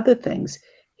me other things.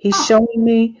 He's showing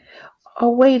me,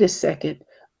 oh, wait a second.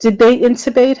 Did they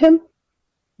intubate him?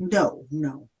 No,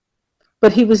 no.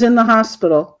 But he was in the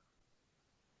hospital.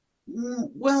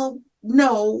 Well,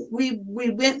 no, we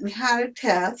went and had a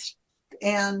test,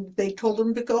 and they told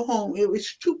him to go home. It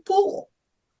was too full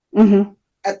Mm-hmm.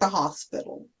 at the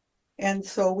hospital, and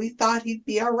so we thought he'd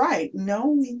be all right.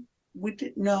 No, we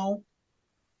didn't know.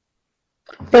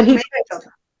 But he,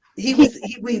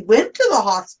 he We went to the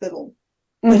hospital,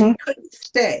 but mm-hmm. he couldn't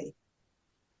stay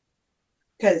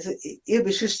because it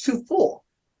was just too full.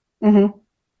 Mm-hmm.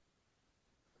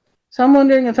 So I'm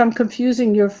wondering if I'm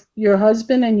confusing your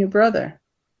husband and your brother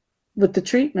with the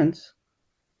treatments.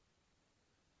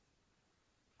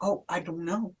 Oh, I don't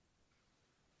know.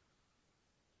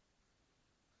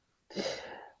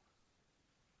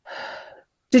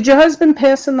 Did your husband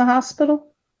pass in the hospital?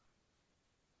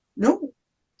 No,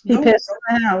 He no, passed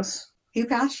in the house. he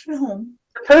passed at home.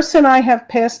 The person I have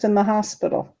passed in the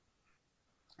hospital.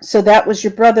 So that was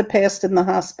your brother passed in the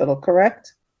hospital,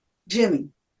 correct? Jimmy.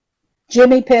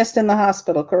 Jimmy passed in the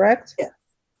hospital, correct? Yeah.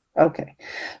 Okay.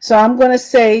 So I'm going to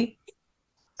say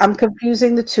I'm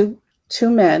confusing the two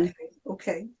men.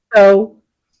 Okay. So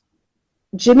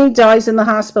Jimmy dies in the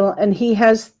hospital and he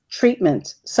has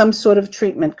treatment, some sort of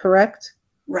treatment, correct?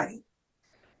 Right.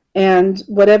 And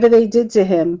whatever they did to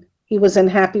him, he was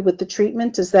unhappy with the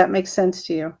treatment. Does that make sense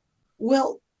to you?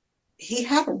 Well, he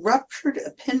had a ruptured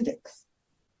appendix.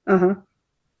 Uh-huh.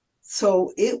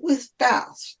 So it was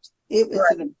fast. It was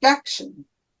Right. an infection,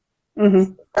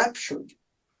 Mm-hmm. ruptured,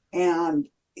 and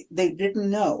they didn't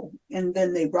know. And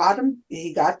then they brought him,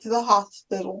 he got to the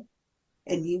hospital,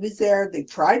 and he was there. They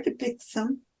tried to fix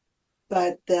him,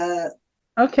 but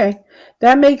Okay.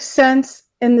 That makes sense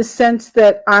in the sense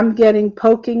that I'm getting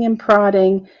poking and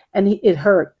prodding and it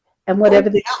hurt. And oh whatever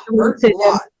they yeah, do hurt a to him,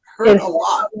 lot, it hurt a hurt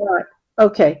lot. a lot.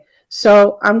 Okay.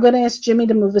 So I'm going to ask Jimmy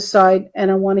to move aside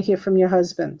and I want to hear from your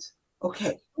husband.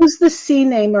 Okay. Who's the C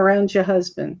name around your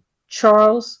husband?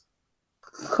 Charles,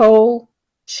 Cole,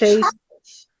 Chase.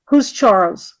 Charles. Who's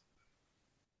Charles?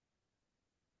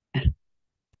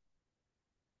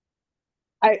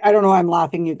 I don't know why I'm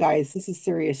laughing, you guys. This is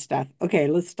serious stuff. Okay,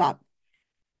 let's stop.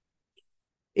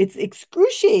 It's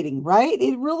excruciating, right?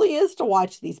 It really is to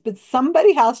watch these, but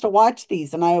somebody has to watch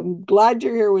these, and I'm glad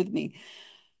you're here with me.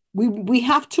 We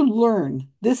have to learn.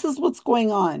 This is what's going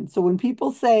on. So when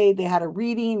people say they had a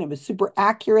reading, it was super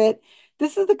accurate,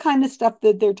 this is the kind of stuff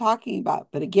that they're talking about.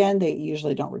 But again, they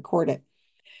usually don't record it.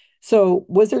 So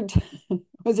was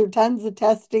there tons of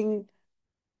testing?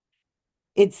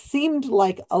 It seemed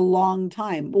like a long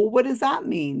time. Well, what does that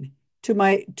mean to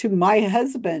my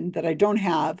husband that I don't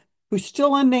have, who's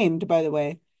still unnamed, by the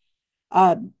way?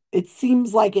 It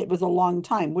seems like it was a long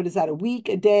time. What is that? A week,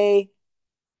 a day,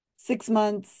 6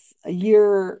 months, a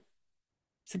year,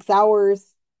 6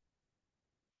 hours?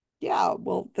 Yeah,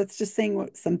 well, that's just saying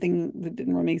something that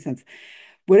didn't really make sense.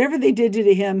 Whatever they did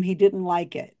to him, he didn't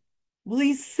like it. Well,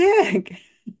 he's sick.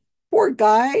 Poor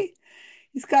guy.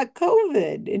 He's got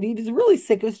COVID and he was really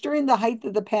sick. It was during the height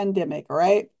of the pandemic, all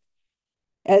right?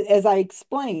 As I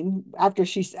explained, after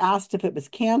she asked if it was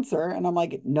cancer, and I'm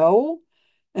like, no,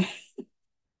 it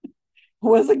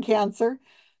wasn't cancer.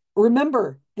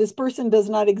 Remember, this person does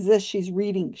not exist. She's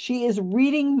reading. She is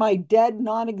reading my dead,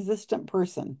 non-existent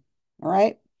person. All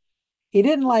right. He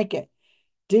didn't like it.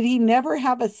 Did he never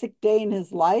have a sick day in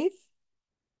his life?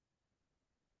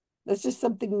 That's just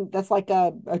something that's like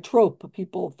a trope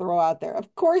people throw out there.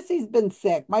 Of course, he's been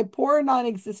sick. My poor non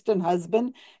existent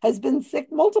husband has been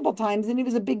sick multiple times and he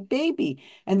was a big baby.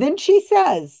 And then she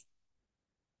says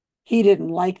he didn't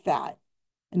like that.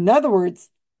 In other words,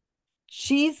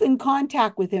 she's in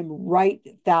contact with him right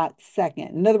that second.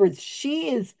 In other words, she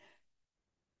is.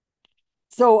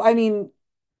 So, I mean,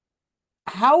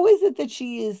 how is it that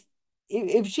she is,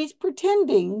 if she's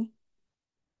pretending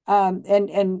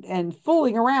and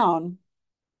fooling around,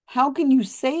 how can you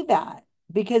say that?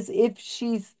 Because if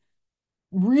she's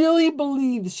really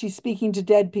believes she's speaking to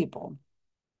dead people,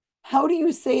 how do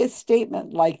you say a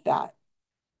statement like that?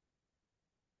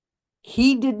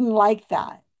 He didn't like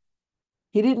that.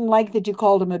 He didn't like that you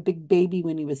called him a big baby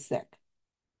when he was sick.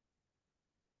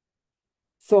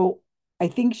 So I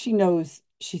think she knows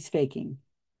she's faking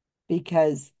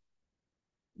because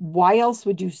why else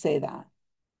would you say that?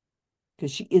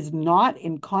 Because she is not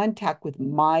in contact with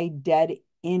my dead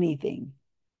anything.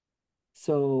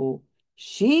 So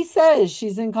she says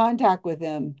she's in contact with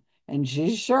him and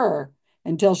she's sure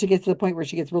until she gets to the point where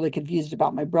she gets really confused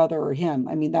about my brother or him.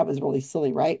 I mean, that was really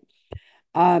silly, right?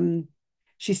 Um,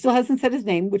 she still hasn't said his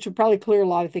name, which would probably clear a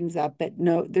lot of things up, but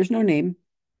no, there's no name.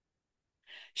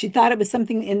 She thought it was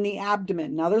something in the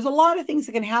abdomen. Now, there's a lot of things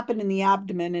that can happen in the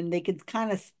abdomen, and they could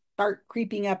kind of start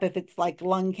creeping up if it's like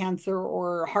lung cancer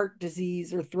or heart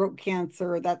disease or throat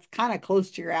cancer. That's kind of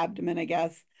close to your abdomen, I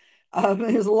guess.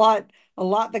 There's a lot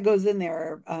that goes in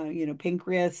there.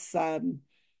 Pancreas,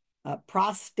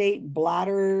 prostate,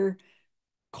 bladder,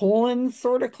 colon,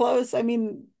 sort of close. I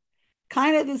mean,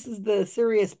 kind of this is the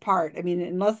serious part. I mean,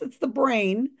 unless it's the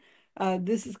brain,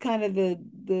 this is kind of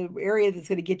the area that's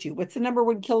going to get you. What's the number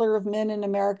one killer of men in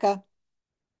America?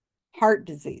 Heart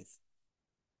disease.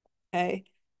 Okay.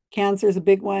 Cancer is a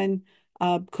big one.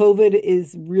 COVID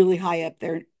is really high up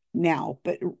there now,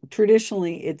 but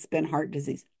traditionally it's been heart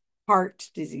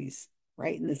disease,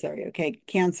 right in this area. Okay.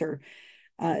 Cancer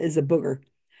is a booger.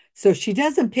 So she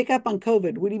doesn't pick up on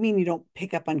COVID. What do you mean you don't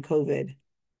pick up on COVID?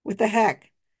 What the heck?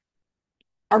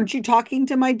 Aren't you talking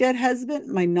to my dead husband,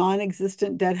 my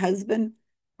non-existent dead husband?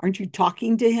 Aren't you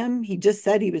talking to him? He just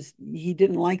said he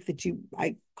didn't like that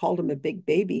I called him a big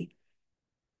baby.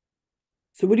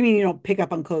 So what do you mean you don't pick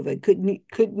up on COVID?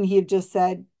 Couldn't he have just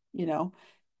said, it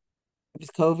was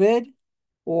COVID,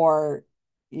 or,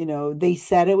 they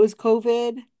said it was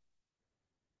COVID?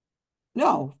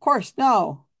 No, of course,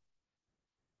 no.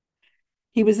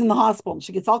 He was in the hospital, and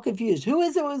she gets all confused. Who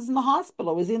is it was in the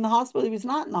hospital? Was he in the hospital? He was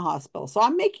not in the hospital. So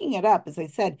I'm making it up. As I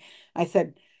said,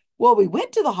 well, we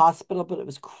went to the hospital, but it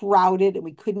was crowded and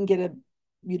we couldn't get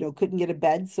a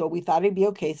bed. So we thought it'd be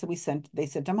okay. So they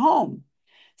sent him home.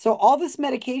 So all this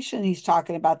medication he's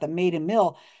talking about that made him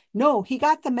ill. No, he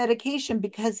got the medication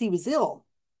because he was ill,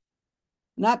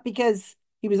 not because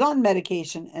he was on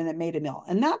medication and it made him ill.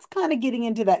 And that's kind of getting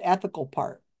into that ethical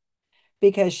part,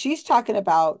 because she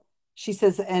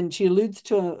says, and she alludes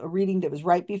to a reading that was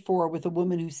right before with a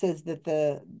woman who says that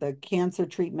the cancer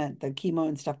treatment, the chemo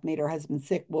and stuff, made her husband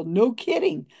sick. Well, no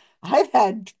kidding. I've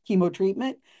had chemo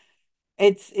treatment.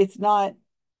 It's not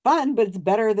fun, but it's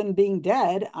better than being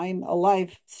dead. I'm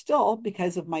alive still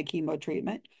because of my chemo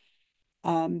treatment.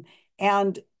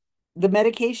 And the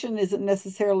medication isn't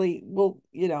necessarily, well,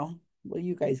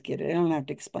 you guys get it. I don't have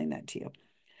to explain that to you.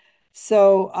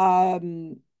 So,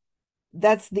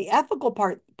 that's the ethical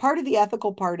part. Part of the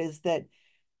ethical part is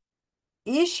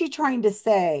she trying to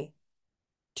say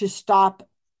to stop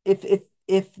if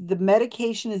the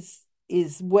medication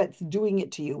is what's doing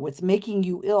it to you, what's making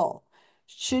you ill,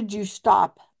 should you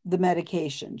stop the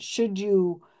medication? Should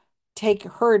you take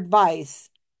her advice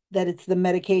that it's the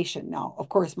medication? Now, of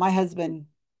course, my husband,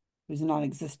 who's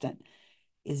non-existent,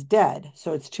 is dead,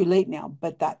 so it's too late now.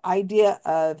 But that idea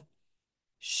of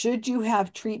should you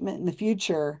have treatment in the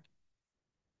future,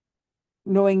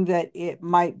 knowing that it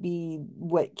might be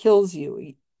what kills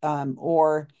you,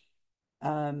 or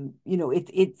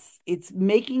it's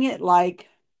making it like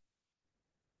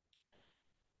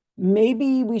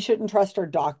maybe we shouldn't trust our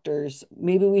doctors,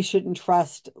 maybe we shouldn't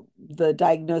trust the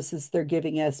diagnosis they're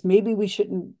giving us, maybe we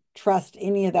shouldn't trust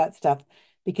any of that stuff,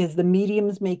 because the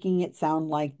medium's making it sound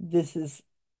like this is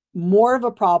more of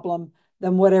a problem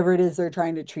than whatever it is they're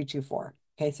trying to treat you for.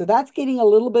 Okay, so that's getting a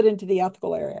little bit into the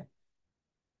ethical area.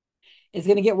 It's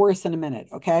going to get worse in a minute.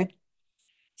 Okay.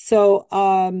 So,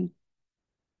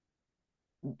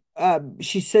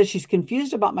 she says she's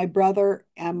confused about my brother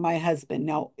and my husband.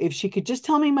 Now, if she could just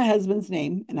tell me my husband's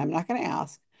name, and I'm not going to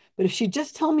ask, but if she'd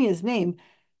just tell me his name,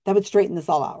 that would straighten this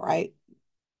all out, right?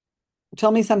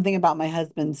 Tell me something about my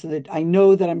husband so that I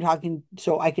know that I'm talking,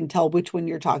 so I can tell which one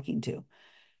you're talking to,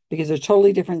 because they're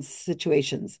totally different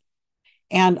situations.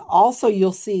 And also,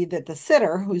 you'll see that the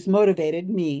sitter, who's motivated,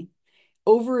 me,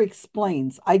 over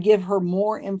explains. I give her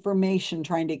more information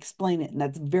trying to explain it. And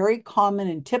that's very common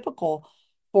and typical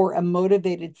for a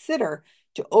motivated sitter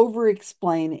to over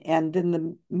explain. And then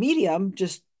the medium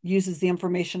just uses the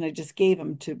information I just gave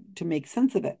him to make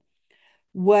sense of it.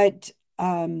 What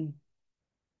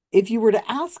if you were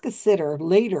to ask a sitter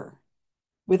later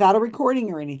without a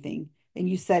recording or anything, and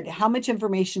you said, how much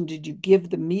information did you give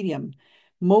the medium?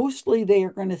 Mostly they are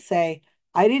going to say,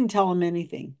 I didn't tell him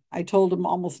anything. I told him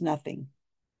almost nothing.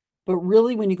 But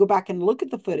really, when you go back and look at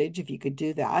the footage, if you could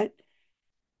do that,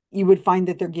 you would find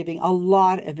that they're giving a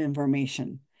lot of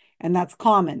information. And that's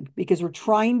common because we're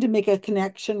trying to make a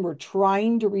connection. We're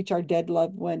trying to reach our dead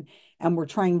loved one, and we're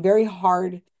trying very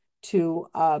hard to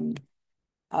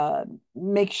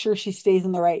make sure she stays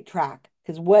on the right track.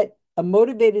 Because what a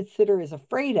motivated sitter is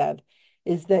afraid of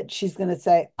is that she's going to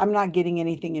say, I'm not getting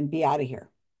anything and be out of here.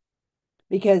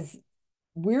 Because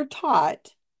we're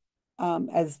taught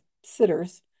as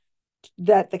sitters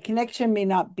that the connection may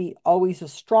not be always a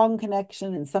strong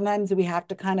connection. And sometimes we have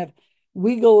to kind of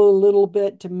wiggle a little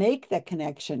bit to make that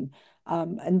connection.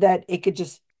 And that it could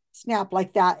just snap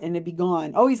like that and it'd be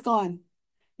gone. Oh, he's gone.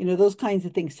 Those kinds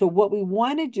of things. So what we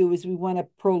want to do is we want to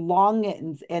prolong it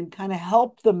and kind of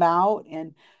help them out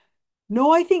and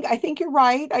No, I think you're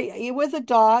right. It was a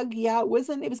dog. Yeah, it was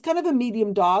kind of a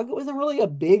medium dog. It wasn't really a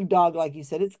big dog like you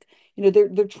said. It's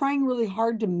they're trying really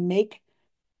hard to make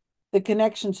the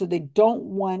connection so they don't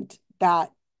want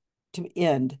that to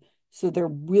end. So they're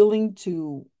willing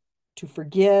to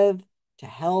forgive, to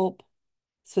help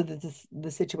so that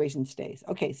the situation stays.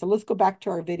 Okay, so let's go back to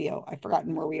our video. I've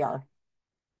forgotten where we are.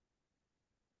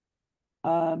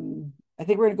 I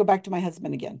think we're going to go back to my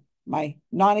husband again. My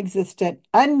non-existent,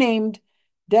 unnamed,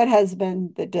 dead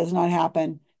husband that does not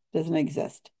happen, doesn't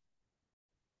exist.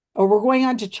 Oh, we're going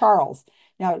on to Charles.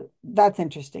 Now, that's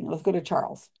interesting. Let's go to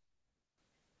Charles.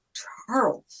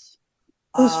 Charles.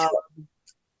 Who's Uh,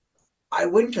 I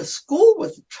went to school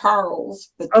with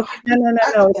Charles, but okay?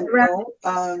 No. It's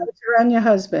it's around your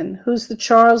husband. Who's the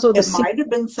Charles or the it C? might have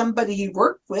been somebody he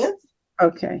worked with.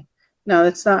 Okay. No,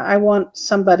 it's not. I want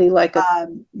somebody like a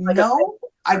No,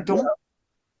 I don't.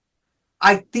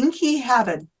 I think he had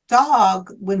a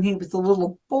dog when he was a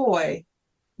little boy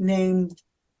named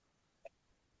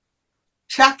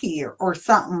Chucky or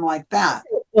something like that.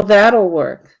 well, that'll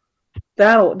work.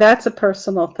 That's a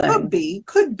personal Could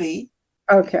thing. be.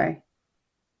 Okay.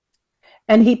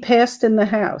 And he passed in the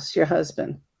house, your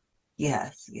husband.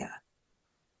 Yes, yeah.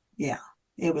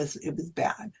 It was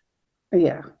bad.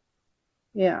 Yeah.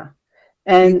 Yeah.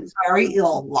 He And was very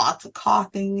ill, lots of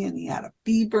coughing, and he had a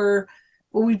fever,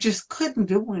 but we just couldn't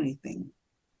do anything.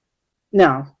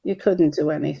 no, you couldn't do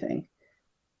anything.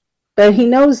 But he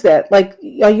knows that. Like,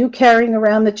 are you carrying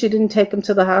around that you didn't take him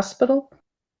to the hospital?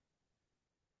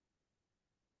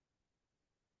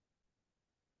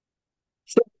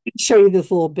 So let me show you this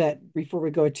a little bit before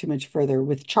we go too much further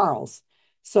with Charles.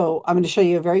 So I'm going to show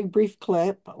you a very brief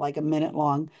clip, like a minute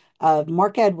long, of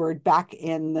Mark Edward back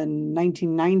in the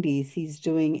 1990s. He's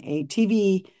doing a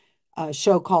TV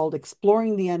show called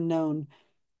Exploring the Unknown,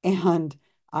 and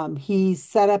he's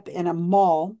set up in a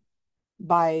mall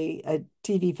by a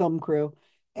TV film crew,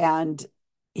 and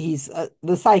he's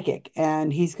the psychic,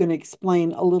 and he's going to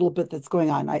explain a little bit that's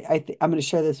going on. I'm going to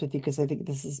share this with you because I think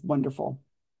this is wonderful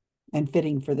and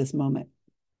fitting for this moment.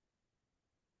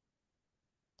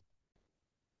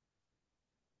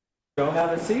 Go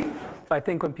have a seat. I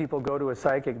think when people go to a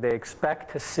psychic, they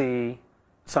expect to see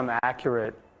some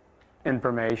accurate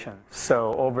information.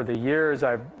 So over the years,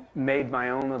 I've made my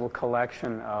own little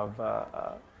collection of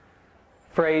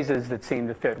phrases that seem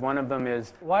to fit. One of them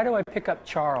is, why do I pick up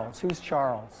Charles? Who's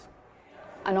Charles?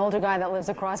 An older guy that lives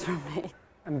across from me.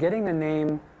 I'm getting the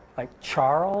name like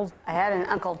Charles. I had an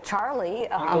Uncle Charlie.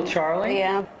 Uncle Charlie?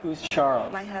 Yeah. Who's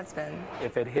Charles? My husband.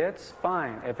 If it hits,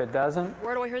 fine. If it doesn't,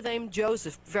 Where do I hear the name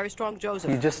Joseph? Very strong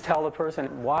Joseph. you just tell the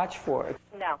person, watch for it.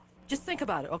 No. Just think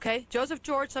about it, okay? Joseph,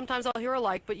 George, sometimes I'll hear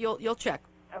alike, but you'll check.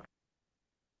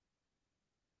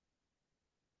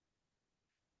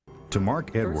 To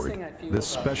Mark Edward, this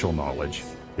special knowledge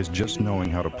is just knowing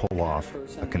how to pull off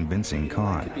a convincing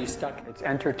con. It's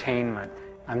entertainment.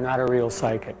 I'm not a real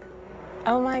psychic.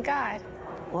 Oh my God.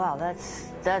 Wow, that's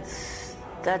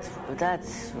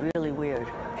really weird.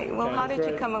 Well, how did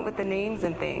you come up with the names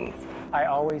and things? I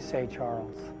always say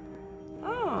Charles.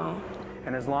 Oh.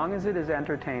 And as long as it is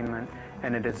entertainment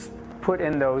and it is put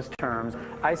in those terms,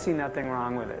 I see nothing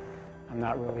wrong with it. I'm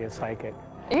not really a psychic.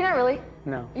 You're not really?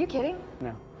 No. Are you kidding?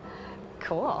 No.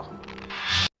 Cool.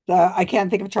 I can't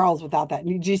think of Charles without that.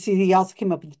 Did you see he also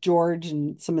came up with George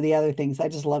and some of the other things? I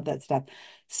just love that stuff.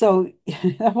 So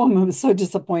that woman was so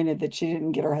disappointed that she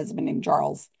didn't get her husband named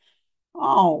Charles.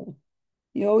 Oh,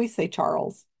 you always say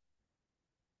Charles.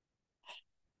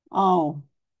 Oh,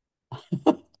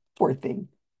 poor thing.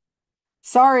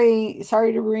 Sorry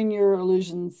to ruin your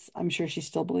illusions. I'm sure she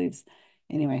still believes.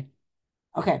 Anyway,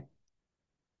 okay.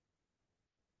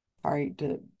 Sorry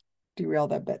to derail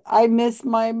that, but I miss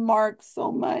my Mark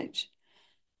so much.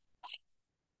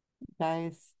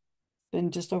 Guys, it's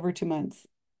been just over 2 months.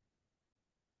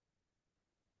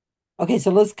 Okay,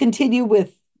 so let's continue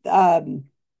with my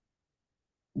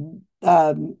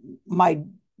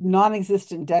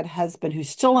non-existent dead husband who's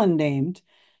still unnamed.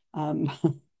 Um,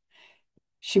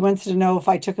 she wants to know if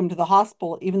I took him to the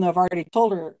hospital, even though I've already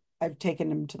told her I've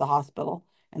taken him to the hospital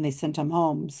and they sent him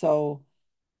home. So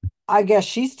I guess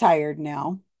she's tired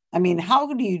now. I mean,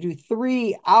 how do you do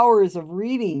 3 hours of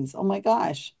readings? Oh my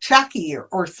gosh. Chucky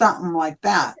or something like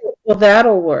that. Well,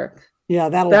 that'll work. Yeah,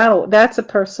 that's a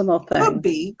personal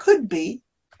thing. Could be.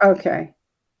 Okay.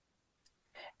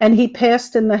 And he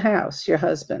passed in the house, your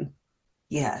husband.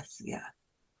 Yes, yeah.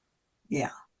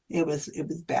 It was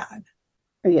bad.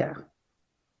 Yeah.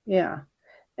 He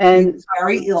And was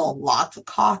very ill, lots of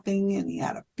coughing, and he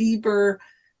had a fever,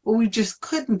 but we just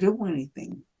couldn't do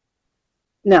anything.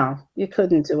 no, you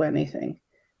couldn't do anything.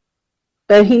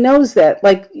 But he knows that.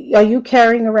 Like, are you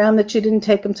carrying around that you didn't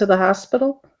take him to the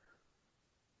hospital?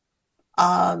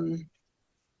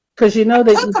 Because you know I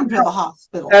that took him to the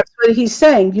hospital. that's what he's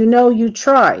saying. You know, you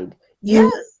tried.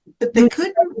 Yes, but they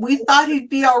couldn't. We thought he'd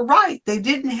be all right. They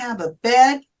didn't have a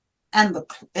bed, and the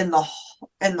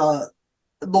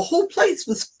whole place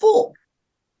was full.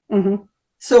 Mm-hmm.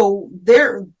 So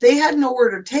they had nowhere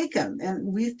to take him,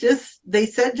 and they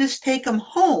said just take him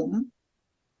home.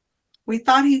 We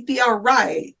thought he'd be all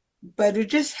right, but it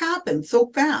just happened so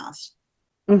fast.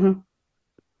 Mm-hmm.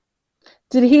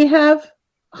 Did he have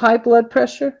high blood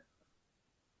pressure?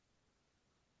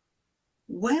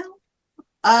 Well,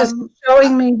 Because he's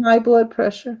showing me high blood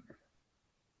pressure.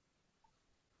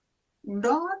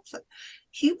 not.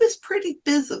 He was pretty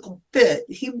physical fit.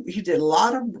 He did a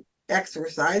lot of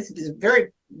exercise. He was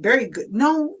very, very good.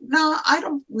 No, I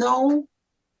don't know.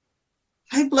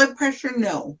 High blood pressure,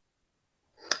 no.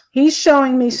 He's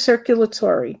showing me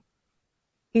circulatory.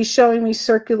 He's showing me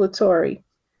circulatory.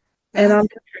 And That's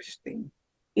interesting.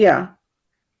 Yeah.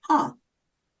 Huh.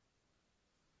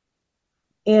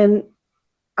 And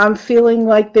I'm feeling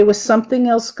like there was something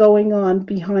else going on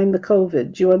behind the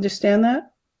COVID. Do you understand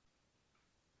that?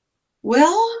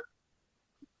 Well,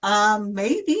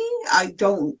 maybe I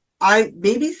don't.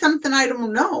 Maybe something I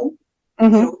don't know.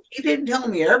 Mm-hmm. You know, he didn't tell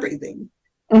me everything.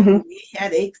 Mm-hmm. He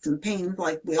had aches and pains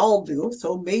like we all do.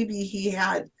 So maybe he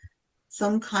had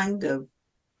some kind of.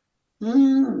 I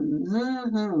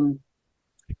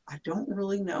don't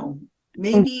really know.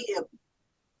 Maybe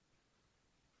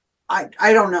I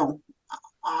don't know.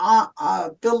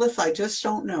 Phyllis, I just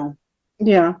don't know.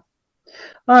 Yeah.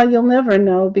 You'll never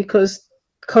know because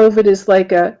COVID is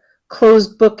like a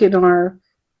closed book in our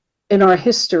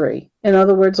history. In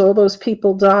other words, all those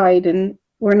people died and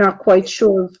we're not quite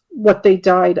sure of what they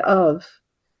died of.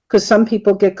 Because some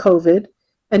people get COVID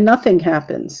and nothing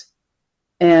happens.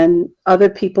 And other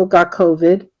people got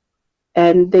COVID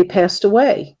and they passed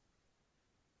away.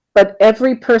 But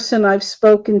every person I've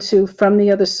spoken to from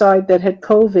the other side that had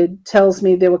COVID tells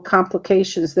me there were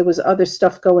complications. There was other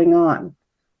stuff going on.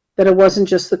 That it wasn't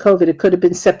just the COVID. It could have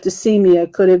been septicemia.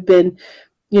 It could have been,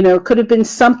 could have been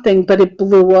something, but it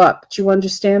blew up. Do you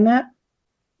understand that?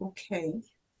 Okay.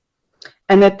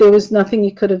 And that there was nothing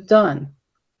you could have done.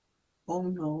 Oh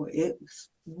no, it was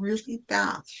really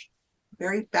fast.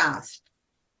 Very fast.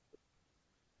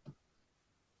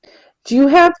 Do you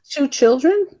have 2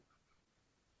 children?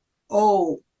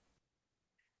 Oh.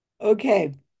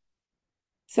 Okay.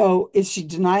 So is she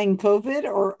denying COVID,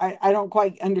 or I don't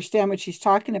quite understand what she's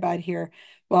talking about here.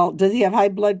 Well, does he have high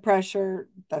blood pressure?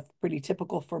 That's pretty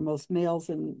typical for most males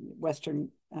in Western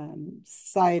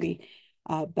society.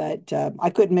 But I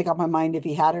couldn't make up my mind if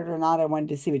he had it or not. I wanted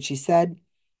to see what she said.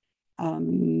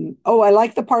 Oh, I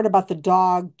like the part about the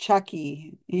dog,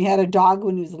 Chucky. He had a dog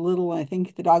when he was little, and I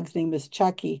think the dog's name was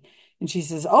Chucky. And she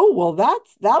says, "Oh, well,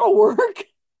 that'll work."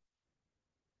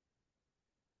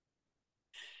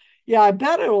 Yeah, I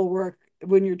bet it'll work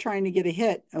when you're trying to get a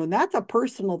hit. Oh, and that's a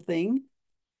personal thing.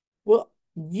 Well,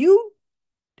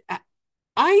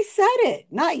 I I said it,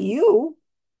 not you.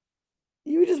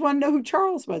 You just want to know who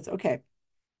Charles was. Okay.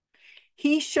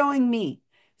 He's showing me.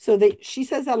 So she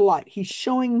says that a lot. He's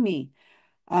showing me.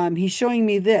 He's showing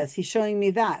me this. He's showing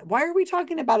me that. Why are we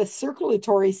talking about a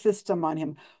circulatory system on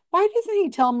him? Why doesn't he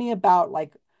tell me about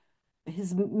like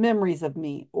his memories of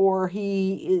me, or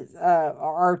he is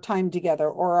our time together,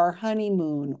 or our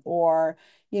honeymoon, or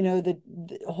the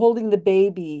holding the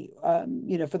baby,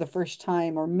 for the first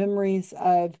time, or memories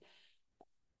of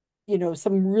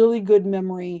some really good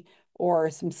memory, or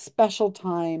some special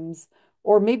times,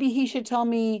 or maybe he should tell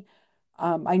me,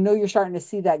 I know you're starting to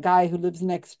see that guy who lives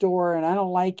next door and I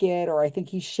don't like it, or I think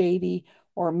he's shady,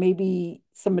 or maybe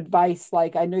some advice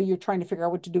like, I know you're trying to figure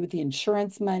out what to do with the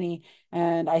insurance money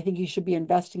and I think you should be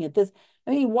investing at this.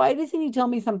 I mean, why doesn't he tell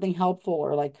me something helpful,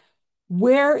 or like,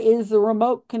 where is the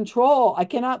remote control? I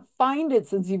cannot find it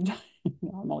since you've done.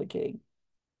 No, I'm only kidding.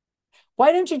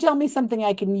 Why don't you tell me something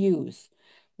I can use?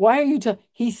 Why are you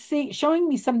showing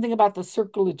me something about the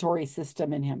circulatory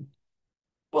system in him?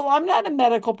 Well, I'm not a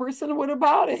medical person. What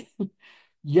about it?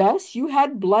 Yes, you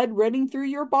had blood running through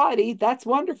your body. That's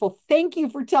wonderful. Thank you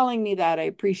for telling me that. I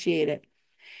appreciate it.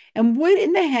 And what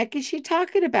in the heck is she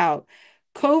talking about?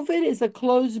 COVID is a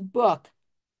closed book.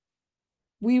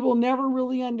 We will never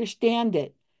really understand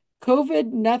it.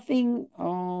 COVID, nothing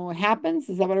happens.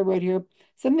 Is that what I wrote here?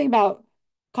 Something about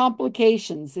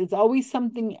complications. It's always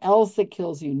something else that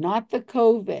kills you, not the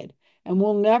COVID. And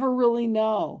we'll never really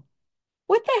know.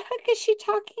 What the heck is she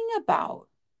talking about?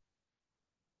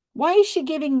 Why is she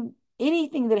giving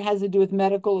anything that has to do with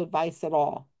medical advice at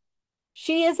all?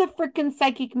 She is a freaking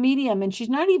psychic medium and she's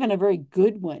not even a very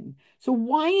good one. So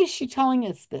why is she telling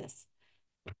us this?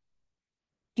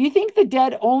 Do you think the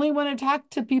dead only want to talk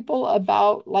to people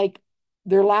about like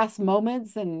their last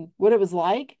moments and what it was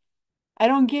like? I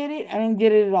don't get it. I don't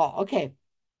get it at all. Okay,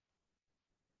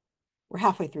 we're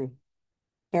halfway through.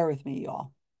 Bear with me,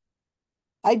 y'all.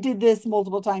 I did this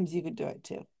multiple times. You could do it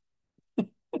too.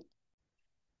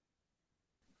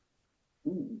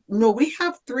 No, we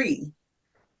have three.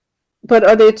 But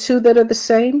are there two that are the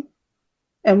same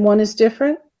and one is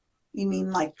different? You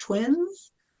mean like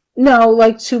twins? No,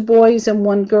 like two boys and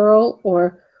one girl,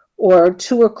 or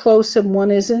two are close and one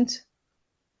isn't?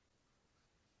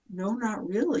 No, not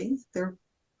really. They're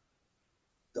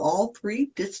all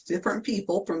three just different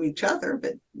people from each other,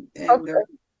 but and Okay.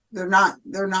 they're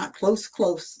not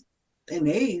close in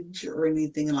age or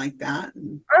anything like that.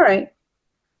 All right.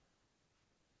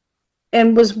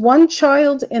 And was one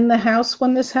child in the house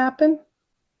when this happened?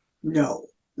 No,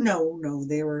 no,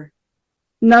 they were.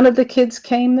 None of the kids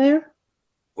came there?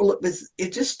 Well, it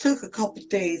just took a couple of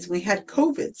days. We had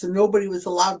COVID, so nobody was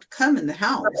allowed to come in the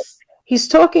house. He's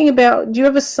talking about, do you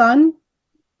have a son?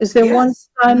 Is there one Yes.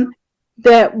 son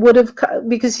that would have,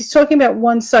 because he's talking about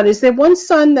one son. Is there one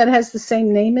son that has the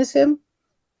same name as him?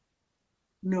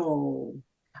 No.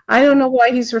 I don't know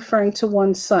why he's referring to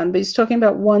one son, but he's talking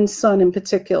about one son in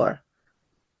particular.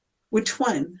 Which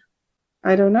one?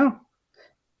 I don't know.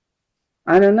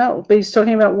 I don't know, but he's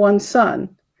talking about one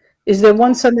son. Is there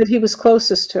one son that he was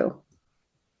closest to?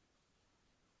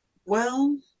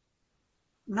 Well,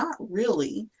 not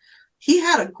really. He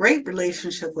had a great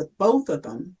relationship with both of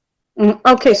them.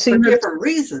 Okay, so for you have different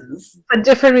reasons. for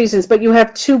different reasons, but you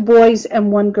have two boys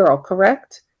and one girl,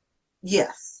 correct?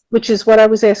 Yes. Which is what I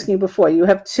was asking you before. You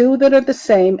have two that are the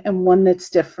same and one that's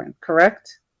different,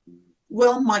 correct?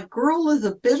 Well, my girl is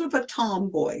a bit of a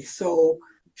tomboy, so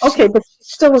Okay, but she's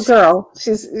still a girl.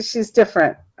 She's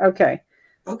different. Okay.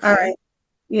 okay. All right.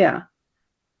 Yeah.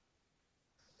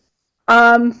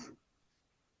 Um,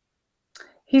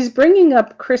 he's bringing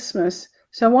up Christmas,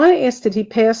 so I want to ask: did he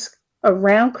pass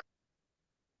around?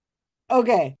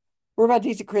 Okay, we're about to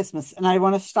get to Christmas, and I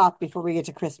want to stop before we get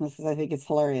to Christmas because I think it's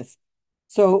hilarious.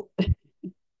 So,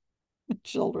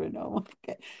 children, oh,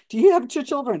 okay. Do you have two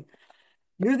children?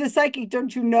 You're the psychic,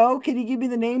 don't you know? Can you give me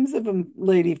the names of them,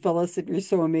 Lady Phyllis, if you're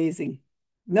so amazing?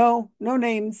 No, no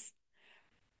names.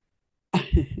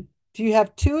 Do you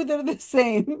have two that are the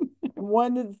same and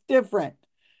one that's different?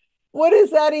 What does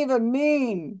that even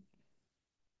mean?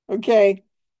 Okay.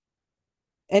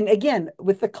 And again,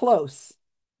 with the close,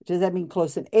 does that mean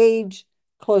close in age,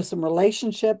 close in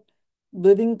relationship,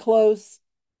 living close?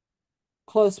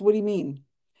 Close, what do you mean?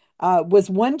 Was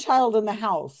one child in the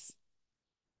house?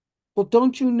 Well,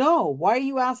 don't you know? Why are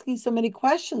you asking so many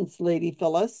questions, Lady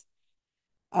Phyllis?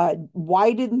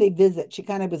 Why didn't they visit? She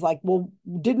kind of was like, well,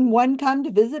 didn't one come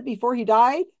to visit before he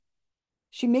died?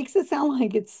 She makes it sound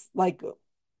like it's like,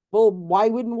 well, why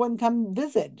wouldn't one come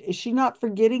visit? Is she not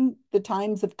forgetting the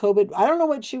times of COVID? I don't know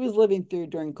what she was living through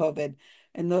during COVID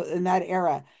in that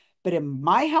era, but in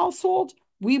my household,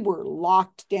 we were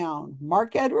locked down.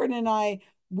 Mark Edward and I,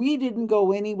 we didn't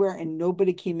go anywhere and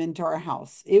nobody came into our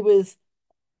house. It was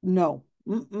no.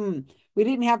 Mm-mm. We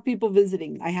didn't have people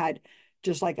visiting. I had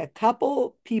just like a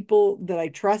couple people that I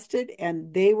trusted,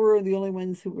 and they were the only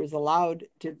ones who was allowed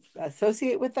to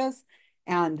associate with us.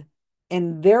 And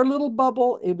in their little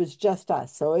bubble, it was just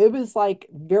us. So it was like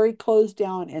very closed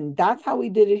down. And that's how we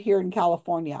did it here in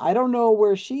California. I don't know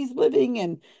where she's living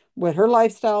and what her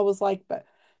lifestyle was like, but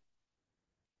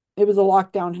it was a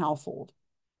lockdown household.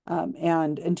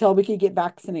 And until we could get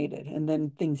vaccinated, and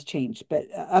then things changed. But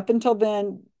up until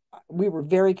then, we were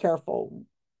very careful.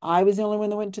 I was the only one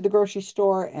that went to the grocery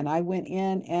store, and I went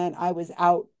in and I was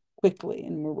out quickly,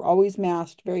 and we were always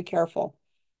masked, very careful.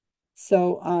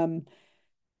 So,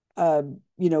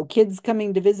 kids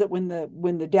coming to visit when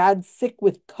the dad's sick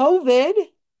with COVID,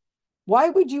 why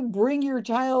would you bring your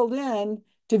child in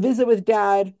to visit with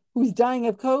dad who's dying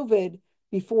of COVID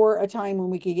before a time when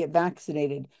we could get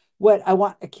vaccinated? What, I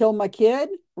want to kill my kid,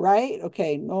 right?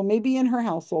 Okay, well, maybe in her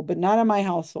household, but not in my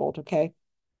household, okay?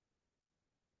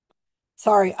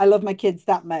 Sorry, I love my kids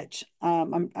that much.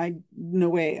 No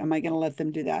way am I going to let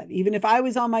them do that. Even if I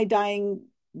was on my dying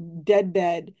dead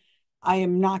bed, I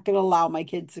am not going to allow my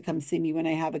kids to come see me when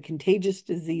I have a contagious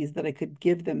disease that I could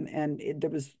give them. And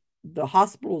the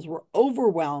hospitals were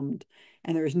overwhelmed,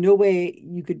 and there was no way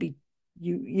you could be,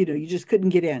 you just couldn't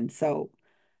get in. So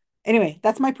anyway,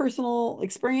 that's my personal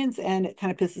experience, and it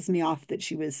kind of pisses me off that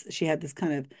she had this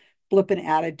kind of flippant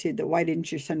attitude that why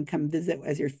didn't your son come visit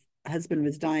as your husband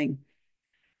was dying?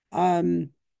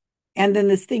 Um, and then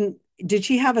this thing, did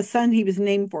she have a son he was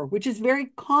named for, which is very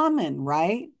common,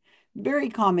 right? Very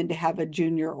common to have a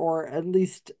junior or at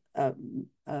least a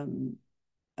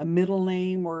middle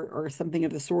name or something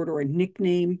of the sort or a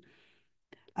nickname.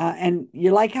 And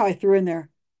you like how I threw in there,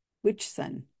 which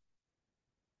son?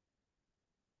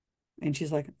 And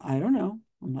she's like, I don't know.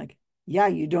 I'm like, yeah,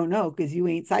 you don't know because you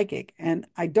ain't psychic. And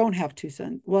I don't have two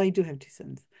sons. Well, I do have two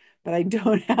sons, but I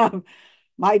don't have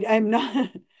I'm not,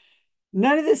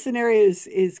 none of this scenario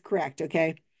is correct.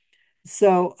 Okay.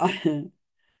 So,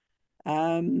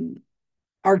 um,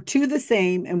 are two the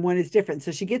same and one is different?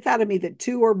 So she gets out of me that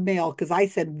two are male because I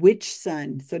said which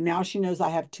son. So now she knows I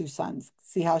have two sons.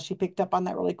 See how she picked up on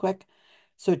that really quick?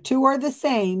 So two are the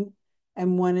same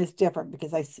and one is different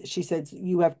because she says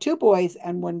you have two boys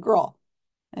and one girl.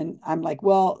 And I'm like,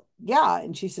 well, yeah.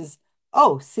 And she says,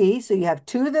 oh, see, so you have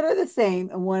two that are the same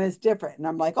and one is different. And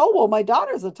I'm like, oh, well, my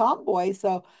daughter's a tomboy.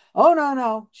 So, oh, no,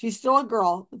 no, she's still a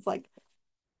girl. It's like,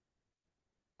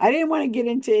 I didn't want to get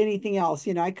into anything else.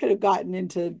 You know, I could have gotten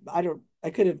into, I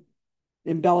could have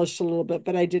embellished a little bit,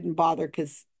 but I didn't bother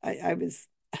because I was,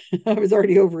 I was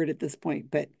already over it at this point.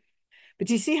 But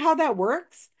you see how that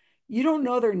works? You don't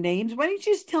know their names. Why don't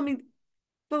you just tell me,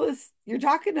 Phyllis, you're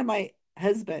talking to my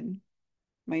husband,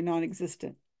 my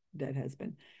non-existent dead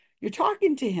husband. You're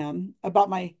talking to him about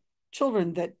my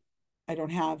children that I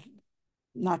don't have,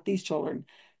 not these children.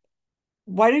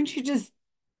 Why don't you just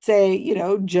say, you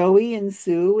know, Joey and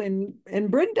Sue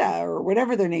and Brenda or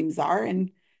whatever their names are?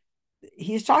 And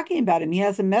he's talking about him. He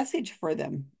has a message for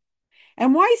them.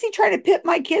 And why is he trying to pit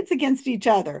my kids against each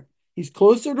other? He's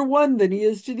closer to one than he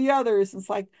is to the others. It's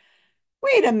like,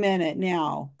 wait a minute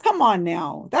now. Come on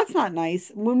now. That's not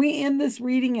nice. When we end this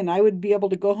reading, and I would be able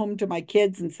to go home to my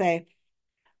kids and say,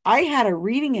 I had a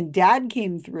reading and dad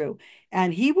came through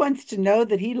and he wants to know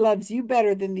that he loves you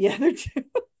better than the other two.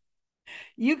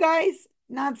 You guys,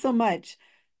 not so much.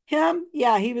 Him,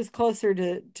 yeah, he was closer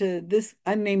to this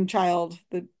unnamed child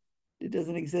that it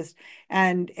doesn't exist.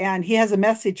 And he has a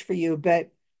message for you,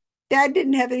 but dad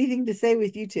didn't have anything to say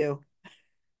with you two.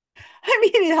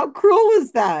 I mean, how cruel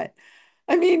is that?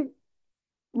 I mean,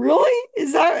 really?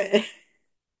 Is that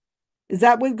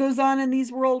what goes on in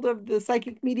these world of the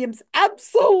psychic mediums?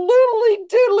 Absolutely,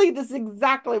 totally. This is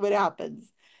exactly what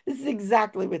happens. This is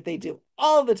exactly what they do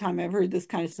all the time. I've heard this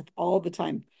kind of stuff all the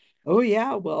time. Oh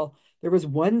yeah, well, there was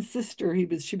one sister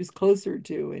she was closer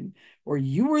to, and or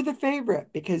you were the favorite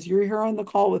because you're here on the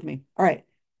call with me. All right,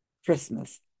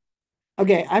 Christmas.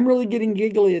 Okay, I'm really getting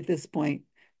giggly at this point.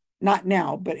 Not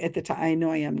now, but at the time, I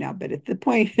know I am now, but at the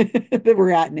point that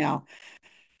we're at now,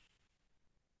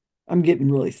 I'm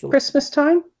getting really silly. Christmas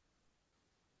time?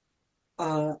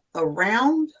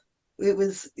 Around it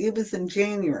was in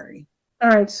January. All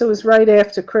right, so it was right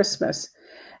after Christmas.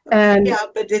 And yeah,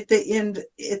 but at the end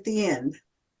at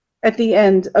the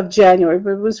end of January,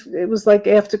 but it was like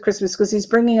after Christmas because he's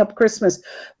bringing up Christmas.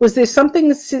 Was there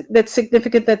something that's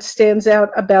significant that stands out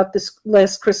about this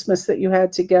last Christmas that you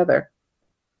had together?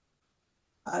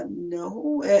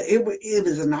 No, it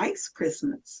was a nice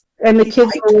Christmas. And the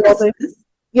kids were all there.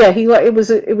 Yeah, it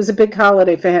was a big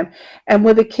holiday for him. And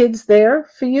were the kids there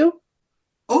for you?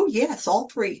 Oh yes, all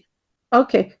three.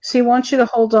 Okay, so he wants you to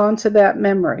hold on to that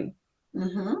memory.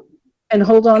 Mm-hmm. And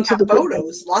hold on to the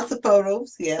photos, lots of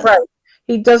photos. Yeah. Right.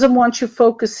 He doesn't want you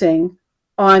focusing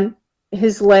on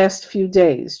his last few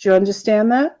days. Do you understand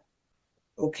that?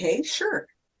 Okay, sure.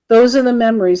 Those are the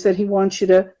memories that he wants you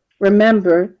to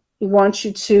remember. He wants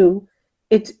you to,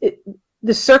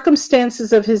 the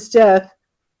circumstances of his death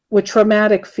were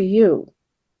traumatic for you.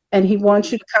 And he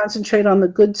wants you to concentrate on the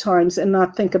good times and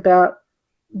not think about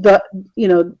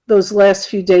those last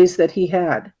few days that he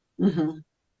had. Mm-hmm.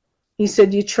 He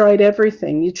said, you tried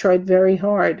everything. You tried very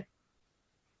hard.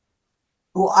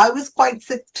 Well, I was quite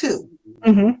sick too.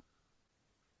 Mm-hmm.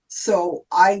 So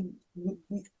I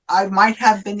might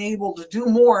have been able to do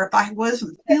more if I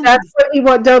wasn't feeling. That's what he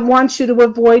wants you to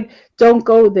avoid. Don't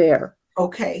go there.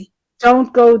 Okay.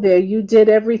 Don't go there. You did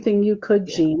everything you could,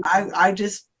 Jean. I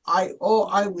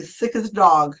was sick as a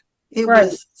dog. It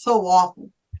was so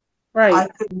awful. Right. I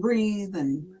couldn't breathe,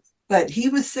 but he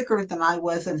was sicker than I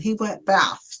was, and he went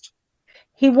fast.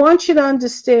 He wants you to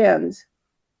understand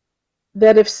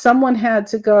that if someone had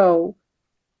to go,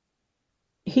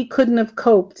 he couldn't have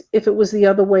coped if it was the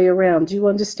other way around. Do you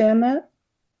understand that?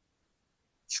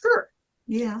 Sure.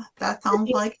 Yeah, that sounds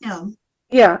like him.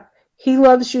 Yeah. He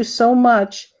loves you so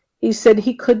much. He said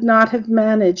he could not have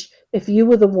managed if you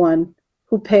were the one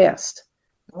who passed.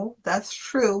 Oh, that's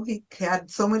true. He had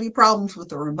so many problems with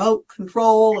the remote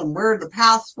control and where the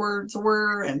passwords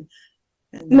were and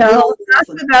no,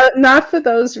 not for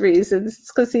those reasons.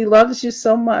 It's because he loves you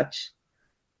so much.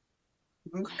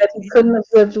 that he couldn't have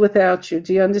lived without you.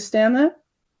 Do you understand that?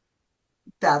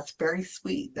 That's very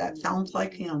sweet. That sounds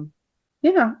like him.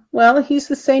 Yeah. Well, he's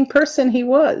the same person he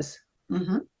was.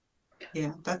 Mm-hmm.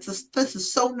 Yeah, this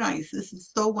is so nice. This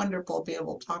is so wonderful to be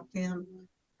able to talk to him.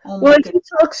 Oh Well, my he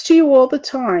goodness. talks to you all the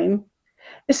time.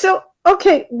 So,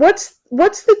 okay, what's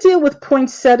the deal with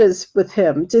poinsettias with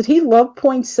him? Did he love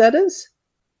poinsettias?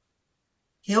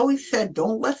 He always said,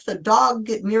 "Don't let the dog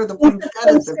get near the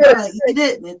poinsettias. They're gonna eat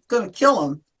it, and it's gonna kill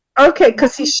him." Okay,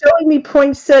 because he's showing me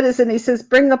poinsettias, and he says,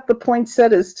 "Bring up the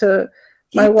poinsettias to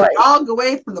my Keep the wife." dog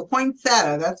away from the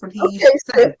poinsettia. That's what he used Okay, to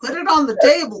say. Put it on the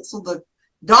table so the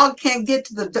dog can't get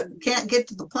to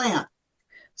the plant.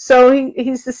 so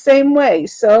he's the same way.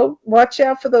 So watch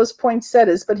out for those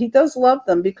poinsettias, but he does love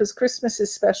them because Christmas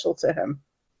is special to him.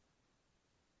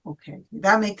 Okay,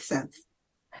 that makes sense.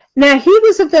 Now he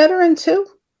was a veteran too.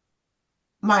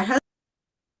 My husband.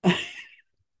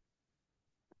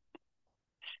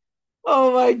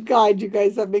 Oh my God, you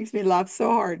guys, that makes me laugh so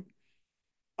hard.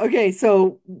 Okay,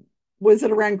 so was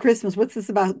it around Christmas? What's this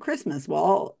about Christmas?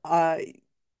 Well, I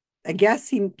guess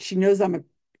she knows I'm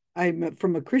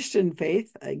from a Christian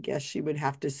faith. I guess she would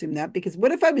have to assume that because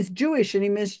what if I was Jewish and he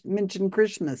mentioned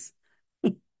Christmas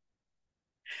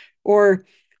or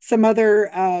some other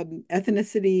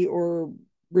ethnicity or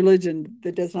religion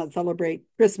that does not celebrate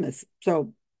Christmas?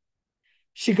 So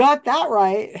she got that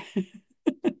right.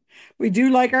 We do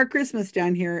like our Christmas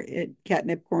down here at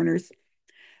Catnip Corners.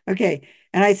 Okay.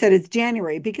 And I said it's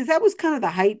January because that was kind of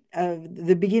the height of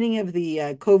the beginning of the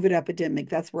COVID epidemic.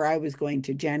 That's where I was going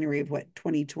to January of what,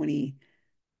 2021.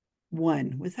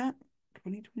 Was that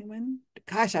 2021?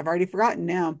 Gosh, I've already forgotten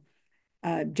now.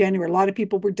 January, a lot of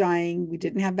people were dying. We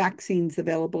didn't have vaccines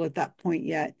available at that point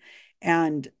yet.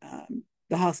 And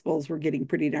the hospitals were getting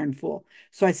pretty darn full.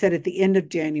 So I said at the end of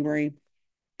January,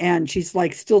 and she's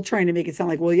like still trying to make it sound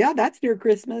like, well, yeah, that's near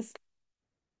Christmas.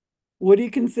 What do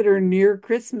you consider near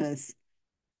Christmas?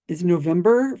 Is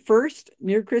November 1st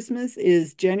near Christmas?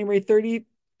 Is January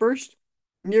 31st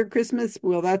near Christmas?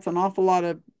 Well, that's an awful lot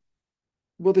of,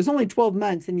 well, there's only 12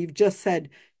 months, and you've just said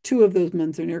two of those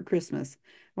months are near Christmas.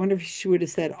 I wonder if she would have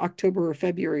said October or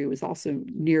February was also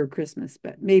near Christmas,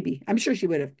 but maybe. I'm sure she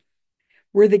would have.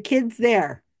 Were the kids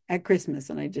there at Christmas?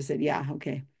 And I just said, yeah,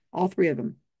 okay, all three of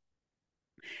them.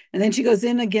 And then she goes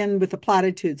in again with the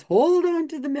platitudes. Hold on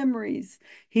to the memories.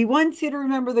 He wants you to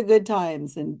remember the good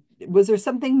times. And was there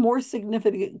something more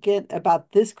significant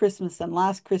about this Christmas than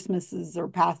last Christmases or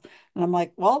past? And I'm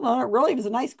like, well, no, it really was a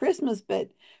nice Christmas,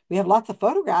 but we have lots of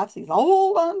photographs. He's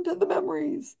hold on to the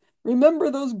memories. Remember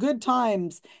those good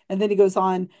times. And then he goes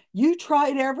on, you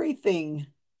tried everything.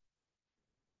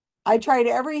 I tried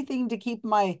everything to keep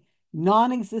my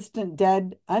non-existent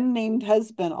dead, unnamed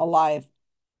husband alive.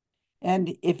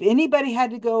 And if anybody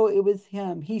had to go, it was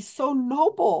him. He's so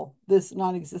noble, this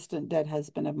non-existent dead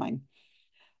husband of mine.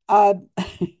 Uh,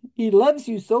 he loves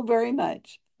you so very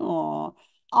much.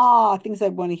 Oh, things I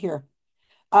want to hear.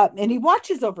 And he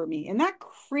watches over me, and that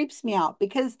creeps me out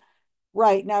because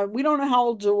right now we don't know how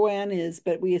old Joann is,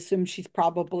 but we assume she's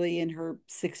probably in her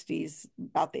 60s,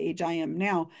 about the age I am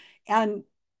now. And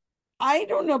I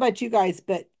don't know about you guys,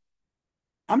 but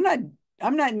I'm not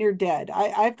I'm not near dead.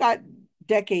 I've got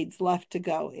decades left to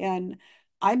go and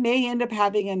I may end up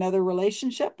having another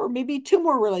relationship or maybe two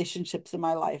more relationships in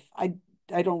my life. I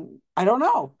don't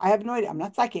know. I have no idea. I'm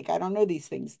not psychic. I don't know these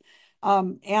things.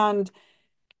 And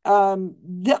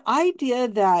the idea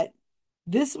that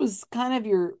this was kind of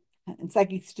your and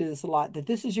psychics do this a lot, that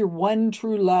this is your one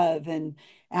true love and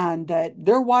that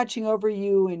they're watching over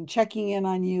you and checking in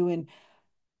on you and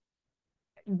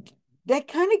that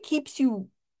kind of keeps you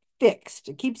fixed.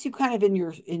 It keeps you kind of in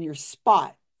your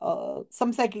spot.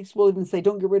 Some psychics will even say,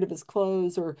 "Don't get rid of his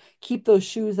clothes," or keep those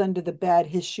shoes under the bed,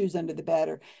 his shoes under the bed,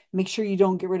 or make sure you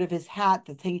don't get rid of his hat.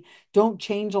 The thing, don't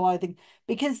change a lot of things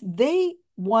because they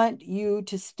want you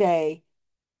to stay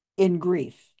in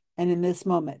grief and in this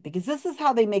moment because this is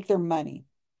how they make their money.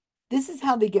 This is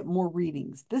how they get more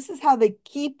readings. This is how they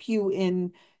keep you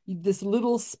in this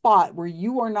little spot where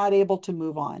you are not able to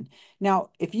move on.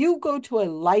 Now, if you go to a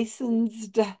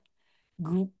licensed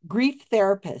grief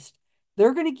therapist,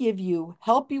 they're going to give you,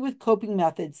 help you with coping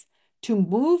methods to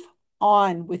move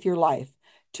on with your life,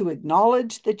 to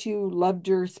acknowledge that you loved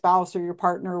your spouse or your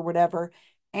partner or whatever,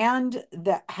 and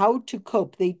that how to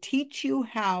cope. They teach you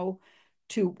how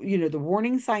to, the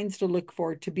warning signs to look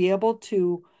for to be able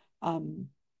to um,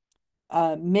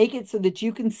 make it so that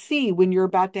you can see when you're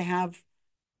about to have,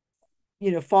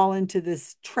 fall into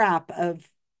this trap of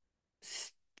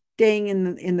staying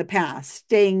in the past,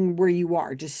 staying where you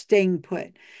are, just staying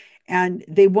put. and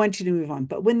they want you to move on.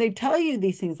 But when they tell you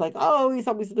these things like, oh, he's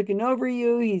always looking over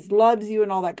you, he loves you,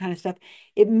 and all that kind of stuff,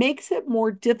 it makes it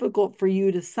more difficult for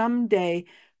you to someday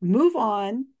move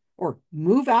on or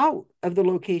move out of the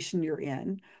location you're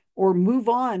in or move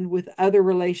on with other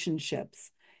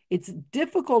relationships. It's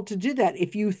difficult to do that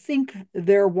if you think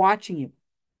they're watching you.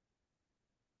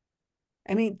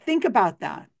 I mean, think about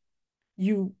that.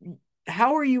 You,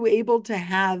 how are you able to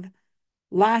have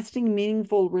lasting,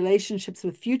 meaningful relationships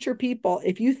with future people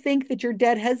if you think that your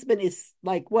dead husband is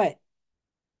like what?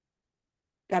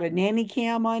 Got a nanny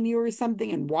cam on you or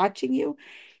something and watching you?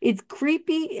 It's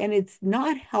creepy and it's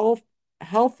not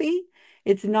healthy.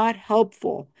 It's not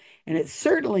helpful. And it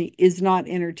certainly is not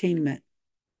entertainment.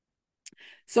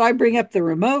 So I bring up the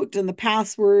remote and the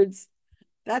passwords.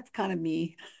 That's kind of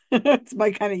me. It's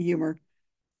my kind of humor.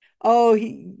 Oh,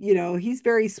 he's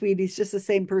very sweet. He's just the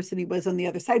same person he was on the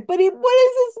other side. But what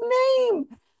is his name?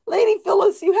 Lady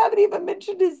Phyllis, you haven't even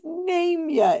mentioned his name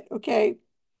yet. Okay.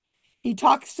 He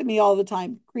talks to me all the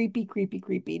time. Creepy, creepy,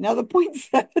 creepy. Now, the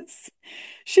poinsettias,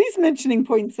 she's mentioning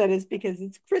poinsettias because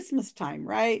it's Christmas time,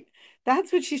 right?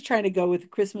 That's what she's trying to go with.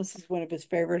 Christmas is one of his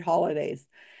favorite holidays.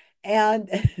 And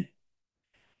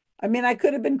I mean, I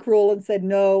could have been cruel and said,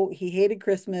 no, he hated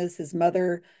Christmas. His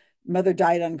mother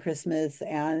died on Christmas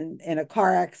and in a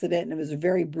car accident, and it was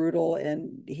very brutal,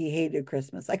 and he hated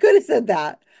Christmas. I could have said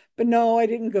that, but no, I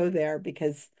didn't go there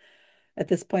because at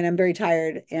this point I'm very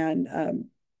tired and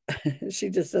she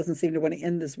just doesn't seem to want to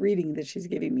end this reading that she's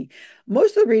giving me.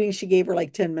 Most of the readings she gave were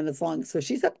like 10 minutes long. So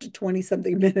she's up to 20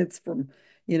 something minutes from,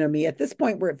 me. At this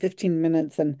point, we're at 15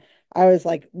 minutes and I was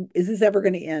like, is this ever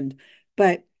going to end?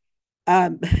 But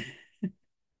um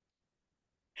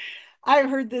I've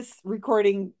heard this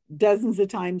recording dozens of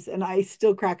times and I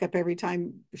still crack up every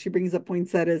time she brings up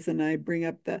poinsettias and I bring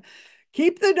up the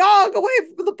keep the dog away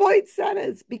from the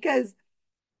poinsettias because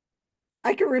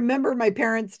I can remember my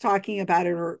parents talking about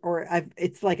it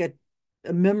it's like a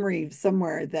memory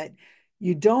somewhere that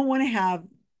you don't want to have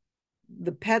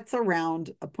the pets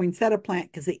around a poinsettia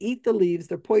plant because they eat the leaves,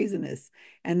 they're poisonous.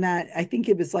 And that I think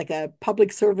it was like a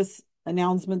public service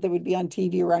announcement that would be on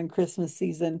TV around Christmas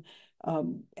season.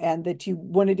 And that you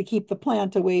wanted to keep the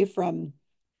plant away from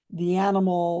the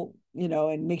animal,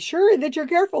 and make sure that you're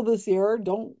careful this year.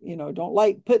 Don't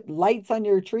put lights on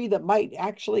your tree that might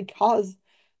actually cause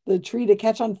the tree to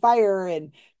catch on fire,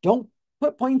 and don't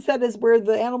put poinsettias where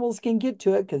the animals can get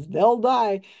to it because they'll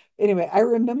die. Anyway, I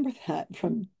remember that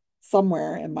from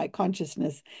somewhere in my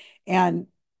consciousness and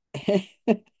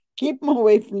keep them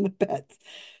away from the pets.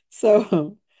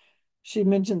 So she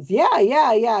mentions, yeah,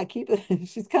 yeah, yeah, keep it.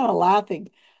 She's kind of laughing.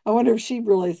 I wonder if she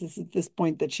realizes at this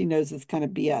point that she knows it's kind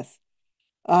of BS.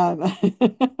 But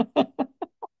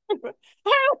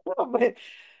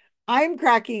I'm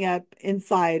cracking up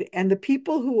inside, and the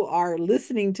people who are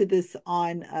listening to this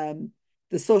on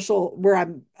the social where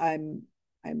I'm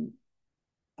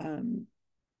um,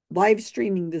 live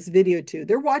streaming this video to,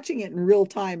 they're watching it in real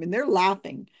time and they're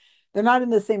laughing. They're not in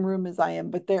the same room as I am,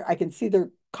 but I can see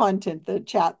their content, the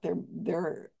chat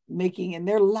they're making, and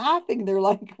they're laughing. They're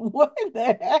like, "What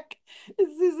the heck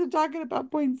is this talking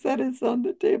about poinsettias on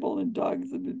the table and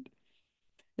dogs?" And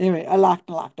anyway, I laughed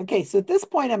and laughed. Okay, so at this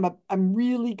point, I'm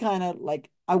really kind of like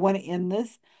I want to end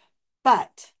this,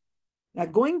 but now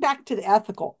going back to the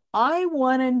ethical, I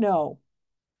want to know.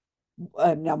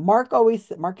 Now, Mark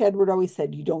Edward always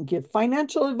said, you don't give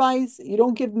financial advice, you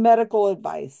don't give medical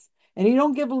advice, and you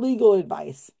don't give legal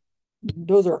advice.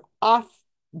 Those are off.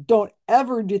 Don't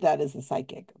ever do that as a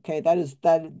psychic. Okay,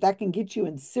 that can get you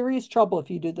in serious trouble if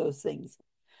you do those things.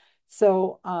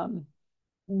 So,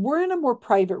 we're in a more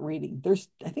private reading.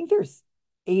 I think there's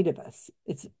 8 of us.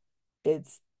 It's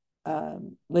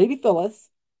Lady Phyllis,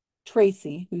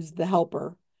 Tracy, who's the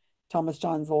helper, Thomas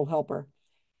John's old helper,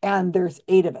 and there's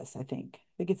 8 of us. I think.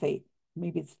 I think it's 8.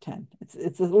 Maybe it's 10.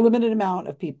 It's a limited amount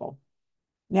of people.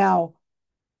 Now,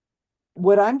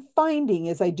 what I'm finding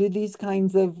as I do these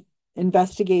kinds of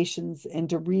investigations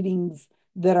into readings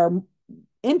that are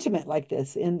intimate like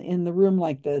this in the room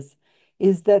like this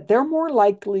is that they're more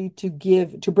likely to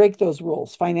break those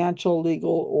rules, financial,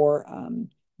 legal, or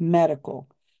medical,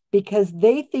 because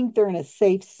they think they're in a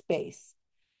safe space.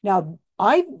 Now,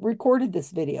 I recorded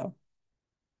this video,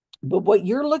 but what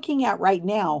you're looking at right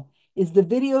now is the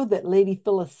video that Lady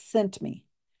Phyllis sent me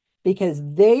because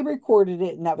they recorded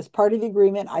it and that was part of the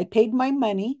agreement. I paid my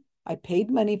money. I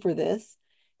paid money for this,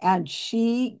 and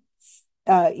she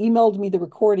emailed me the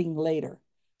recording later.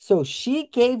 So she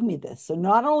gave me this. So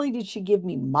not only did she give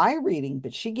me my reading,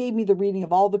 but she gave me the reading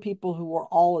of all the people who were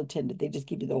all attended. They just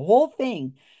give you the whole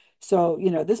thing. So,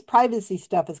 this privacy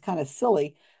stuff is kind of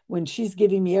silly. when she's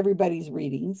giving me everybody's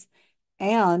readings.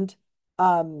 And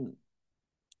um,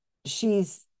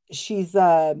 she's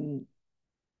um,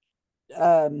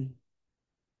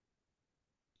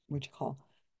 what you call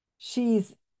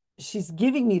she's she's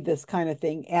giving me this kind of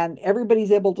thing, and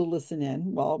everybody's able to listen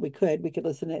in. Well, we could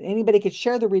listen in. Anybody could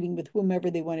share the reading with whomever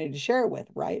they wanted to share it with,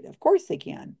 right? Of course they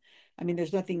can. I mean,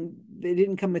 there's nothing, they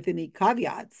didn't come with any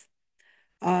caveats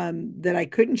that I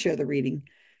couldn't share the reading.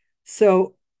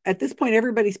 So at this point,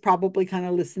 everybody's probably kind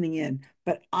of listening in,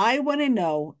 but I want to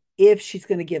know if she's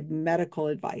going to give medical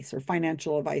advice or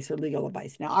financial advice or legal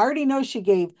advice. Now, I already know she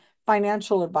gave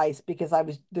financial advice because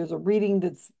there's a reading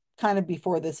that's kind of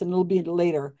before this and it'll be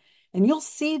later. And you'll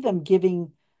see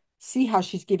see how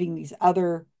she's giving these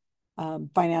other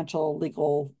financial,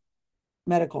 legal,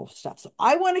 medical stuff. So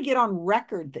I want to get on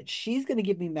record that she's going to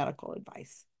give me medical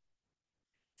advice.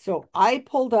 So I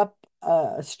pulled up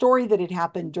a story that had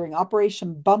happened during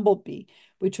Operation Bumblebee,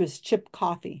 which was chip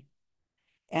coffee,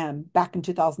 and back in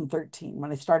 2013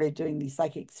 when I started doing these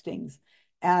psychic stings.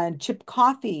 And chip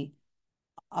coffee,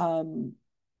 um,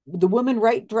 the woman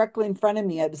right directly in front of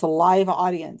me, it was a live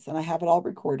audience, and I have it all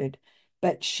recorded.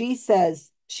 But she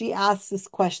asks this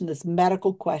question, this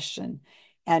medical question,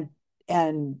 and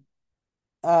and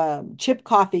Chip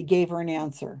Coffee gave her an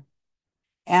answer.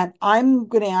 And I'm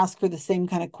going to ask her the same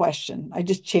kind of question. I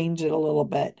just changed it a little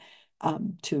bit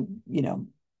to,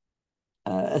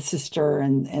 a sister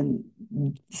and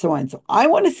so on. So I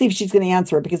want to see if she's going to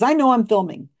answer it because I know I'm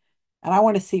filming and I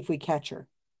want to see if we catch her.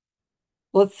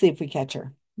 Let's see if we catch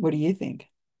her. What do you think?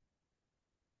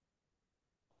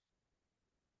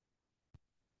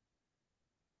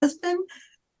 Husband?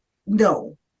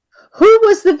 No. Who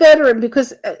was the veteran?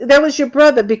 Because that was your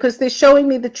brother, because they're showing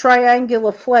me the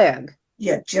triangular flag.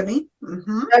 Yeah, Jimmy.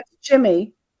 Mm-hmm. That's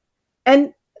Jimmy.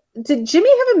 And did Jimmy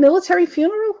have a military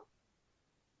funeral?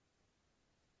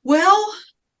 Well,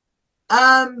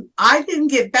 I didn't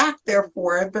get back there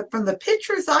for it, but from the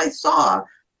pictures I saw,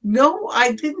 no,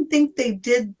 I didn't think they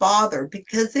did bother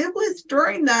because it was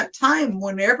during that time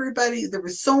when there were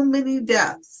so many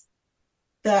deaths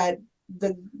that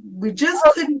we just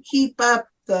couldn't keep up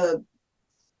the,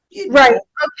 Right.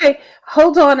 Okay.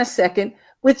 Hold on a second.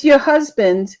 With your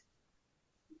husband,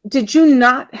 did you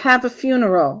not have a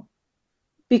funeral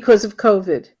because of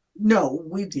COVID? No,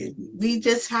 we didn't. We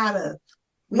just had an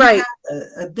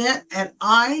event, and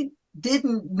I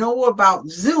didn't know about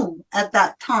Zoom at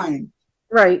that time.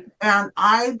 Right. And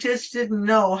I just didn't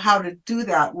know how to do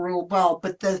that real well.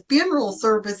 But the funeral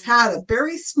service had a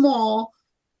very small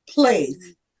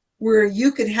place where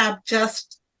you could have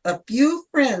just a few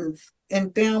friends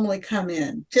and family come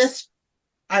in.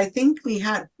 I think we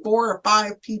had 4 or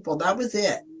 5 people. That was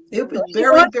it. It was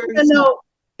very, very small.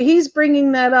 He's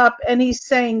bringing that up and he's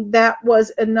saying that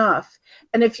was enough.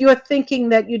 And if you're thinking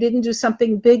that you didn't do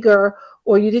something bigger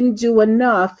or you didn't do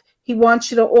enough, he wants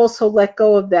you to also let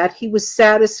go of that. He was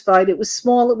satisfied. It was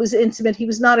small. It was intimate. He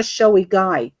was not a showy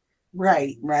guy.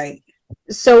 Right, right.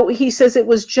 So he says it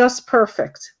was just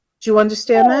perfect. Do you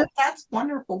understand that? That's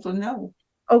wonderful to know.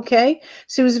 Okay.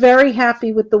 So he was very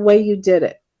happy with the way you did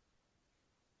it.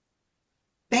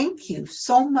 Thank you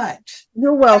so much.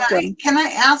 You're welcome. Can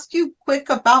I ask you quick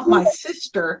about my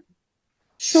sister?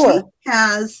 Sure. She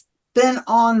has been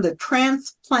on the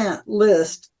transplant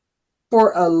list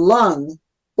for a lung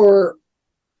for,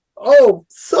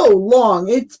 so long.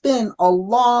 It's been a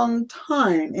long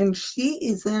time. And she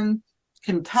is in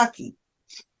Kentucky.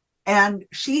 And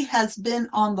she has been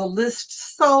on the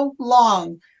list so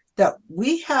long that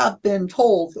we have been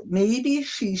told that maybe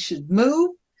she should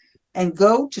move and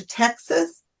go to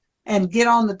Texas and get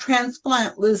on the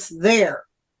transplant list there,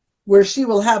 where she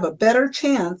will have a better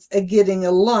chance at getting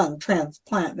a lung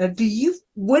transplant. Now,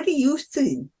 what do you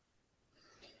see?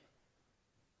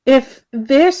 If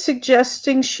they're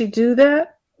suggesting she do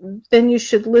that, then you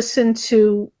should listen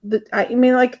to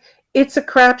it's a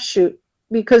crapshoot,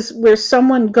 because where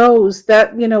someone goes,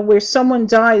 where someone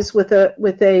dies with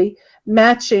a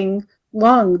matching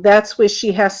lung, that's where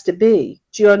she has to be.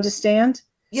 Do you understand?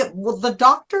 Yeah, well, the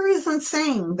doctor isn't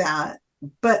saying that,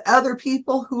 but other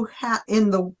people who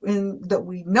that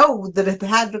we know that have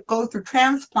had to go through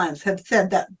transplants have said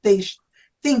that they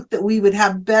think that we would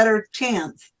have better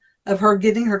chance of her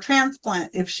getting her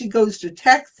transplant if she goes to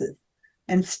Texas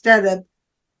instead of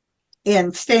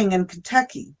staying in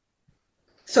Kentucky.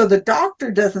 So the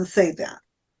doctor doesn't say that.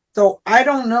 So I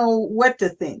don't know what to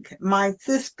think. My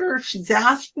sister, she's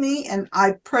asked me and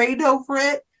I prayed over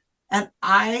it, and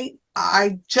I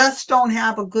just don't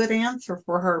have a good answer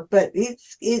for her, but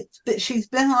she's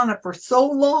been on it for so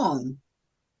long.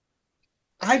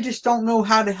 I just don't know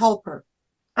how to help her.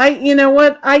 You know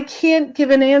what? I can't give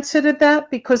an answer to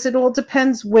that because it all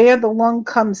depends where the lung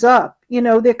comes up.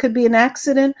 There could be an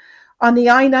accident on the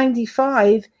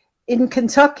I-95 in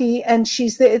Kentucky and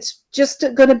she's there. It's just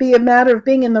going to be a matter of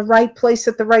being in the right place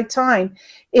at the right time.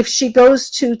 If she goes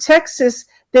to Texas,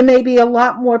 there may be a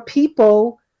lot more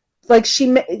people. Like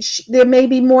there may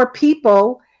be more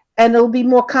people and there'll be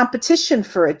more competition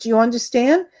for it. Do you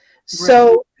understand? Right.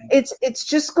 So it's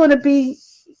just going to be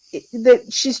that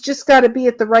she's just got to be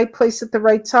at the right place at the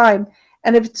right time.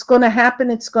 And if it's going to happen,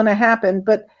 it's going to happen.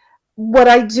 But what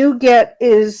I do get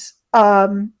is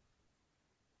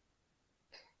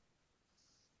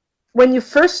when you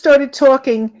first started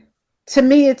talking, to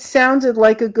me, it sounded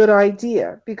like a good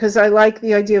idea because I like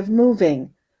the idea of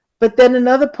moving. But then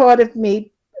another part of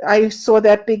me, I saw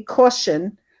that big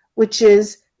caution, which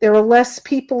is there are less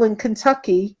people in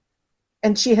Kentucky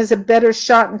and she has a better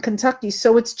shot in Kentucky.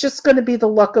 So it's just going to be the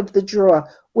luck of the draw.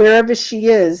 Wherever she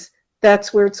is,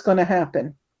 that's where it's going to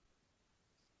happen.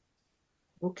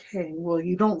 Okay. Well,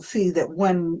 you don't see that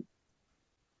when.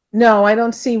 No, I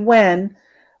don't see when,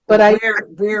 but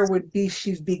where would be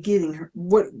she'd be getting her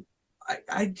what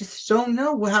I just don't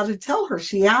know how to tell her.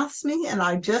 She asked me and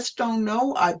I just don't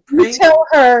know. I you pray. tell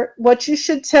her what you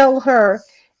should tell her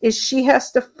is she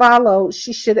has to follow.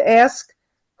 She should ask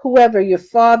whoever, your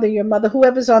father, your mother,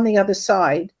 whoever's on the other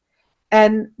side.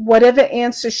 And whatever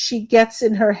answer she gets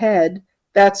in her head,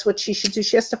 that's what she should do.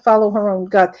 She has to follow her own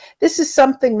gut. This is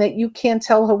something that you can't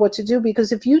tell her what to do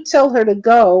because if you tell her to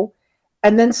go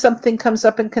and then something comes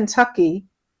up in Kentucky,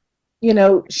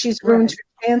 she's ruined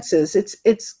her chances.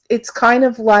 It's kind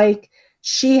of like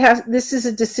this is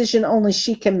a decision only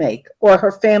she can make or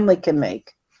her family can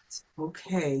make.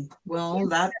 Okay. Well,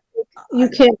 you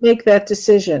can't make that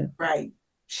decision. Right.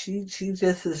 She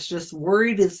just is just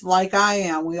worried as like I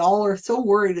am. We all are so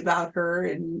worried about her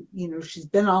and she's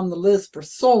been on the list for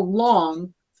so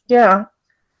long. Yeah.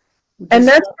 And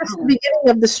that's just the beginning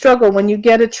of the struggle. When you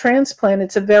get a transplant,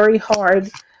 it's a very hard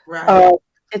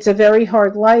it's a very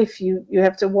hard life. You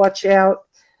have to watch out.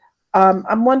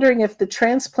 I'm wondering if the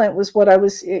transplant was what I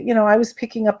was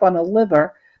picking up on a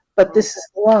liver, but this is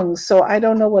lungs, so I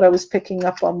don't know what I was picking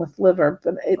up on with liver.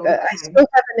 But I still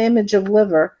have an image of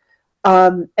liver,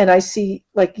 and I see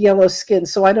like yellow skin.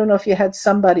 So I don't know if you had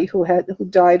somebody who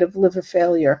died of liver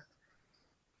failure.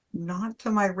 Not to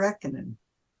my reckoning.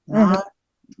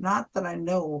 Not that I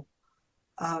know.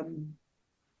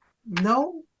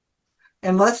 No,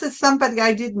 unless it's somebody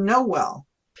I didn't know well.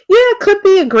 Yeah, it could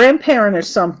be a grandparent or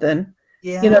something.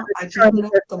 Yeah, I didn't know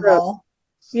them all.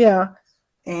 Yeah.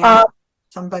 And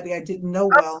somebody I didn't know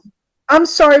well. I'm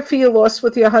sorry for your loss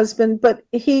with your husband, but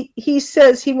he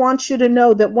says he wants you to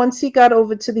know that once he got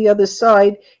over to the other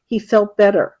side, he felt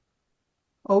better.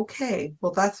 Okay,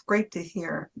 well, that's great to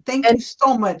hear. Thank you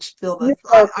so much, Phyllis.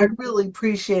 I really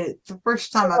appreciate it. It's the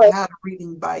first time I've had a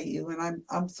reading by you, and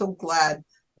I'm so glad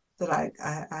that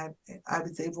I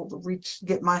was able to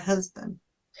get my husband.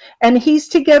 And he's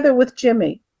together with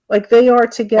Jimmy, like they are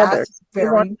together. That's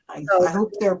very nice. I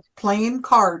hope they're playing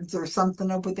cards or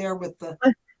something over there with the.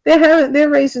 They're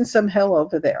raising some hell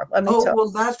over there. Let me tell.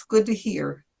 Well, that's good to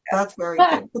hear. That's very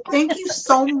good. But thank you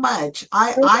so much.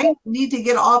 I need to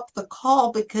get off the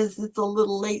call because it's a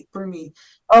little late for me.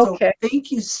 Okay. So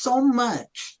thank you so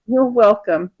much. You're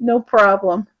welcome. No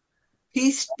problem.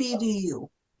 Peace be to you.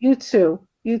 You too.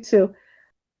 You too.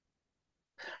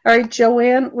 All right,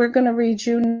 Joann, we're going to read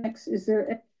you next. Is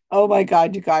there? Oh my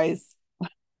God, you guys.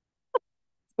 It's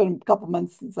been a couple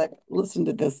months since I've listened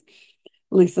to this,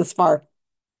 at least this far.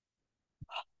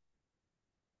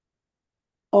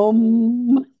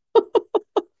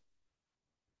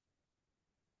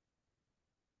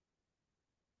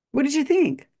 What did you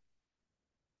think?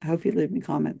 I hope you leave me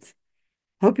comments.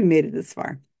 Hope you made it this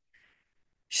far.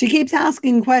 She keeps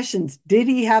asking questions. Did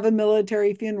he have a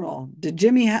military funeral? Did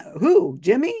Jimmy who?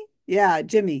 Jimmy? Yeah,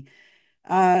 Jimmy.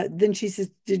 Then she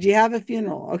says, did you have a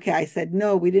funeral? Okay, I said,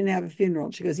 no, we didn't have a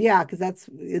funeral. She goes, yeah, because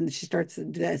and she starts to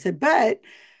do that. I said, but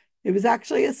it was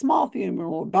actually a small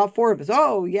funeral, about 4 of us.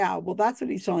 Oh, yeah, well, that's what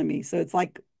he's telling me. So it's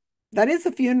like, that is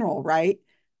a funeral, right?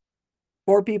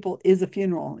 4 people is a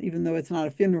funeral, even though it's not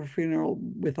a funeral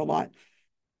with a lot.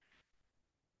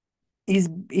 He's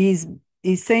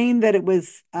saying that it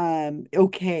was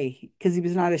okay because he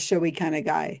was not a showy kind of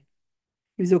guy.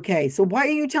 He was okay. So why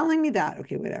are you telling me that?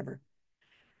 Okay, whatever.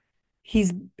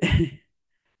 He's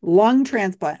lung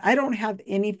transplant. I don't have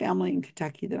any family in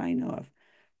Kentucky that I know of,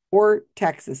 or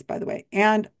Texas, by the way.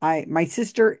 And my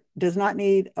sister does not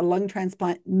need a lung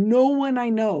transplant. No one I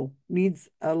know needs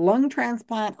a lung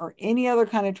transplant or any other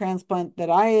kind of transplant that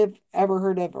I have ever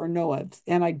heard of or know of.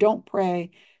 And I don't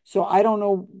pray, so I don't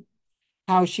know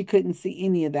how she couldn't see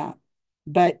any of that.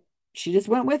 But she just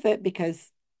went with it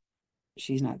because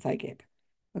she's not psychic.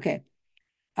 Okay.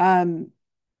 Um,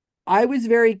 I was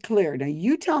very clear. Now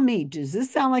you tell me, does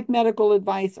this sound like medical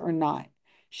advice or not?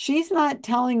 She's not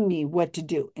telling me what to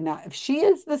do. And now, if she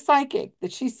is the psychic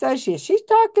that she says she is, she's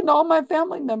talking to all my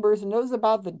family members and knows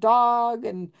about the dog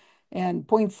and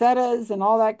poinsettias and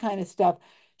all that kind of stuff.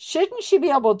 Shouldn't she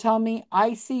be able to tell me,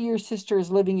 I see your sister is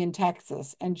living in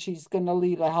Texas and she's going to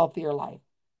lead a healthier life?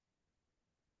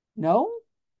 No,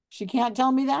 she can't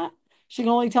tell me that. She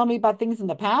can only tell me about things in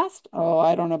the past. Oh,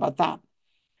 I don't know about that.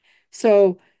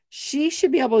 So she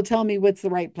should be able to tell me what's the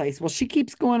right place. Well, she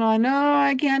keeps going on, no,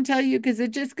 I can't tell you because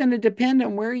it's just going to depend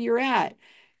on where you're at.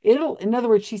 In other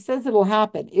words, she says it'll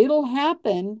happen. It'll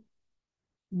happen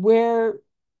where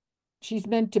she's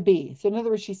meant to be. So in other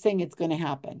words, she's saying it's going to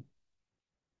happen.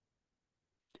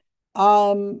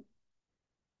 Um,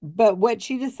 but what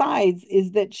she decides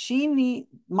is that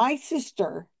my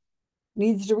sister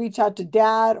needs to reach out to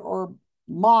dad or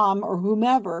mom or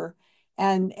whomever,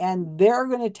 and they're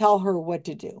going to tell her what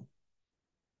to do.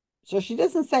 So she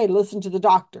doesn't say, listen to the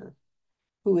doctor,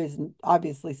 who is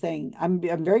obviously saying, I'm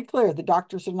very clear, the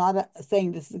doctors are not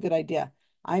saying this is a good idea.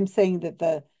 I'm saying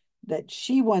that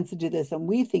she wants to do this and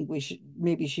we think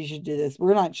maybe she should do this.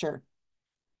 We're not sure.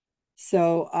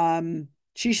 So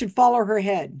she should follow her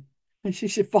head and she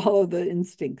should follow the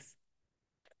instincts.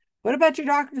 What about your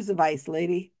doctor's advice,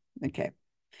 lady? Okay.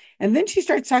 And then she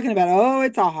starts talking about, oh,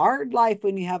 it's a hard life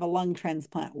when you have a lung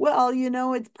transplant. Well,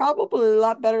 it's probably a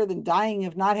lot better than dying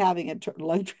of not having a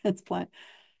lung transplant.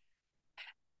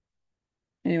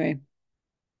 Anyway,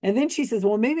 and then she says,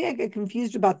 well, maybe I get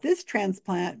confused about this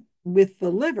transplant with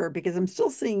the liver because I'm still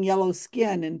seeing yellow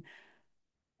skin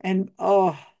and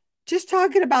oh, just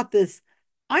talking about this,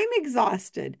 I'm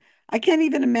exhausted. I can't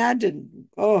even imagine.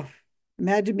 Oh,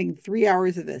 imagine being 3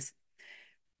 hours of this.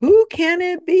 Who can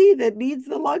it be that needs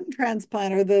the lung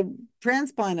transplant or the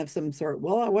transplant of some sort?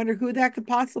 Well, I wonder who that could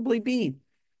possibly be.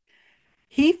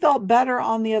 He felt better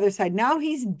on the other side. Now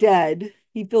he's dead.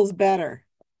 He feels better.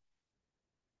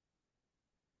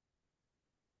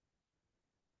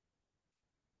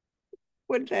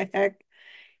 What the heck?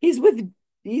 He's with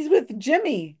he's with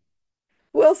Jimmy.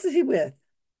 Who else is he with?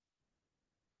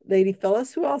 Lady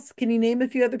Phyllis. Who else? Can you name a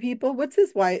few other people? What's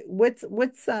his wife? What's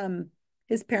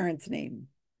his parents' name?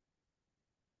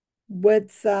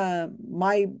 What's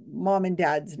my mom and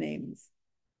dad's names?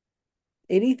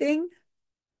 Anything?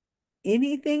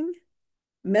 Anything?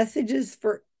 Messages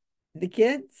for the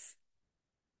kids?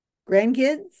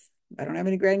 Grandkids? I don't have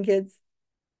any grandkids.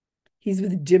 He's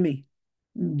with Jimmy.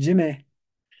 Jimmy.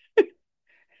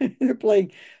 They're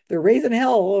playing, they're raising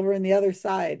hell over on the other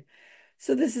side.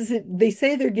 So this is it. They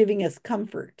say they're giving us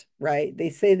comfort, right?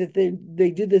 They say that they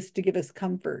do this to give us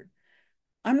comfort.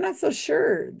 I'm not so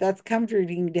sure that's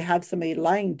comforting to have somebody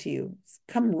lying to you.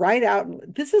 Come right out.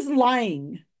 This is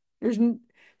lying. There's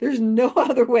there's no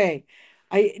other way.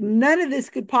 None of this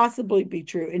could possibly be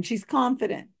true. And she's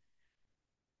confident.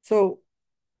 So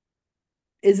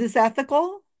is this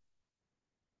ethical?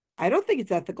 I don't think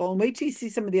it's ethical. And wait till you see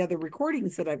some of the other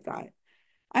recordings that I've got.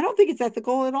 I don't think it's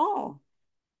ethical at all.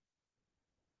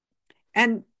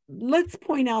 And let's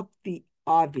point out the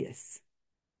obvious.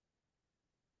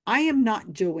 I am not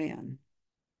Joann.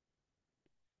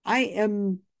 I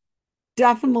am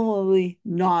definitely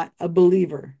not a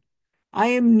believer. I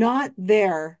am not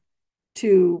there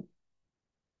to,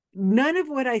 none of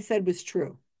what I said was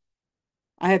true.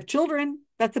 I have children.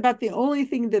 That's about the only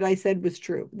thing that I said was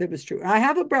true, that was true. I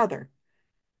have a brother.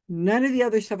 None of the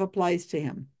other stuff applies to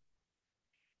him.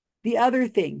 The other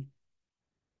thing,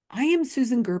 I am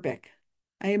Susan Gerbic.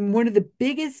 I am one of the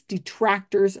biggest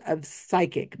detractors of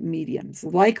psychic mediums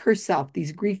like herself,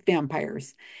 these Greek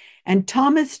vampires. And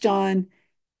Thomas John,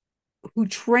 who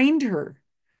trained her,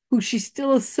 who she's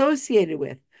still associated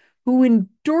with, who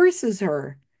endorses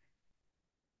her,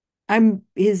 I'm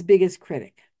his biggest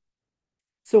critic.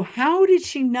 So, how did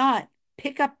she not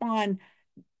pick up on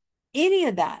any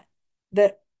of that?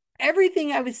 That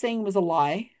everything I was saying was a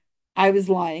lie. I was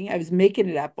lying. I was making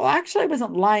it up. Well, actually, I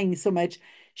wasn't lying so much.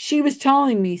 She was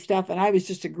telling me stuff and I was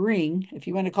just agreeing. If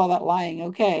you want to call that lying,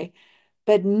 okay.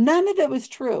 But none of it was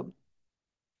true.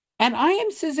 And I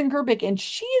am Susan Gerbic, and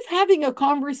she is having a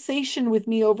conversation with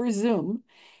me over Zoom.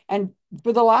 And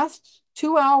for the last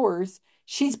 2 hours,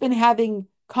 she's been having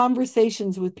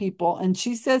conversations with people. And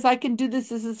she says, I can do this.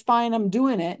 This is fine. I'm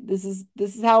doing it. This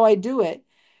is how I do it.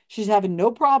 She's having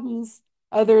no problems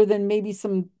other than maybe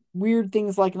some weird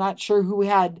things like not sure who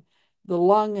had the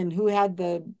lung and who had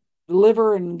the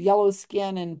liver and yellow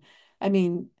skin. And I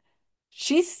mean,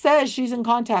 she says she's in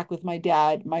contact with my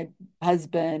dad, my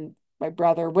husband, my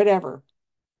brother, whatever.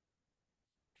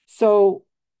 So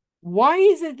why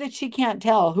is it that she can't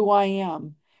tell who I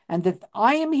am and that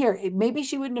I am here? Maybe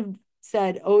she wouldn't have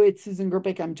said, "Oh, it's Susan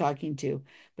Gerbic I'm talking to,"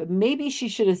 but maybe she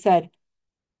should have said,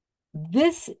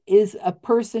 "This is a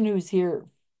person who's here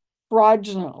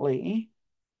fraudulently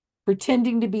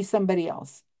pretending to be somebody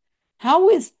else." How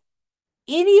is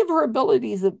any of her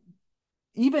abilities of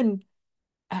even,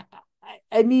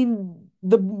 I mean,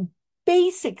 the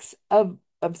basics of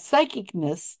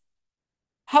psychicness,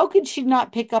 how could she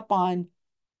not pick up on,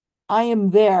 I am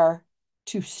there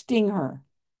to sting her.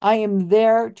 I am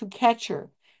there to catch her.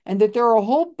 And that there are a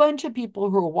whole bunch of people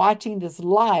who are watching this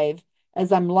live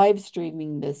as I'm live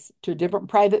streaming this to a different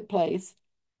private place.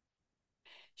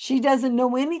 She doesn't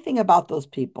know anything about those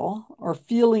people or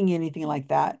feeling anything like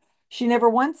that. She never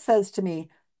once says to me,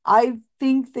 I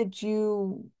think that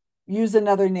you use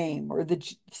another name or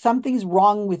that something's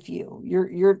wrong with you.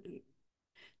 You're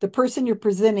the person you're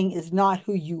presenting is not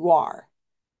who you are.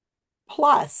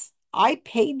 Plus, I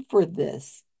paid for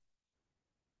this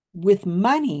with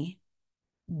money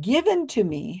given to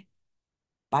me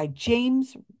by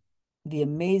James the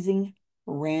Amazing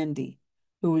Randi,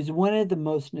 who is one of the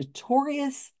most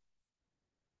notorious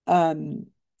um,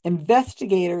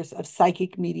 investigators of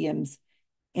psychic mediums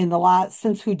in the last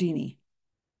since Houdini.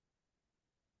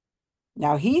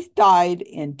 Now he died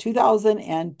in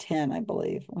 2010, I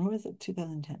believe. When was it?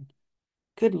 2010.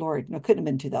 Good Lord. No, couldn't have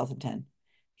been 2010.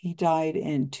 He died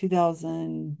in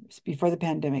 2000, before the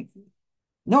pandemic.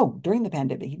 No, during the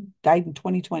pandemic. He died in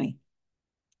 2020.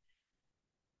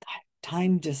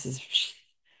 Time just is,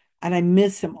 and I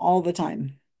miss him all the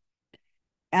time.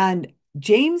 And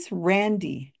James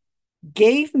Randi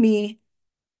gave me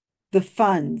the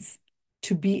funds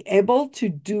to be able to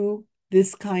do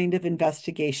this kind of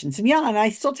investigations. And yeah, and I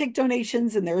still take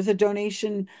donations, and there is a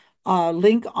donation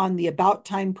link on the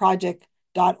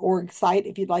abouttimeproject.org site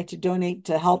if you'd like to donate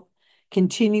to help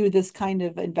continue this kind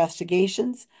of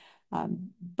investigations.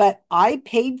 But I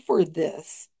paid for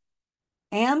this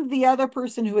and the other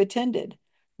person who attended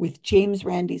with James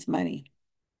Randi's money.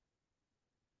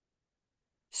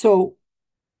 So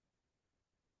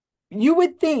you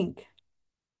would think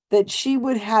that she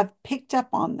would have picked up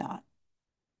on that,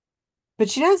 but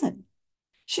she doesn't.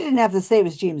 She didn't have to say it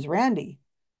was James Randi,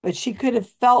 but she could have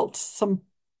felt some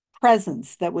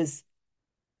presence that was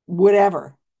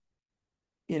whatever,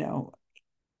 you know,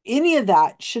 any of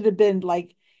that should have been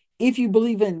like, if you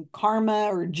believe in karma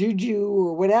or juju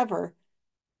or whatever,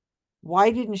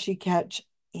 why didn't she catch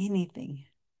anything?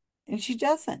 And she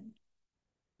doesn't,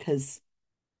 because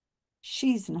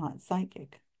she's not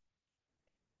psychic.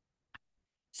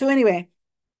 So anyway,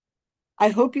 I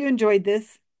hope you enjoyed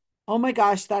this. Oh my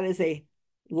gosh, that is a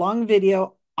long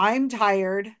video. I'm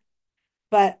tired,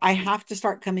 but I have to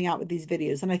start coming out with these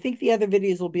videos. And I think the other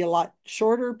videos will be a lot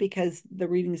shorter because the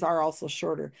readings are also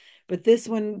shorter. But this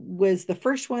one was the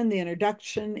first one, the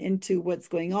introduction into what's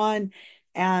going on.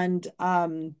 And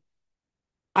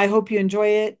I hope you enjoy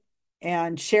it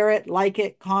and share it, like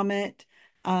it, comment.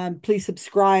 Please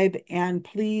subscribe and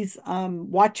please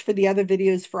watch for the other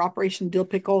videos for Operation Dill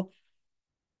Pickle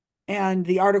and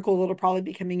the article that'll probably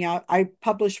be coming out. I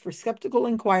publish for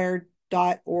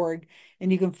skepticalinquirer.org,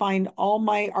 and you can find all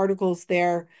my articles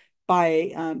there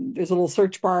by there's a little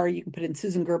search bar. You can put in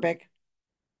Susan Gerbic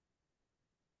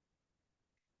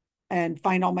and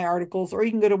find all my articles, or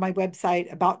you can go to my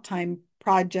website,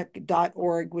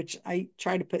 abouttimeproject.org, which I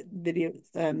try to put videos,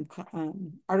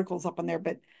 articles up on there,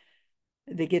 but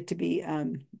they get to be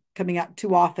coming out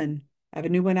too often. I have a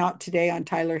new one out today on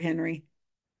Tyler Henry.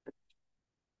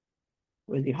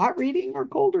 Was he hot reading or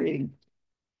cold reading?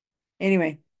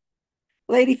 Anyway,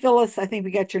 Lady Phyllis, I think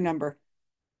we got your number.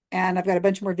 And I've got a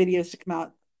bunch more videos to come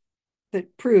out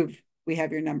that prove we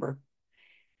have your number.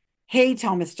 Hey,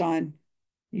 Thomas John,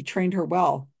 you trained her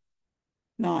well.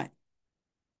 Not.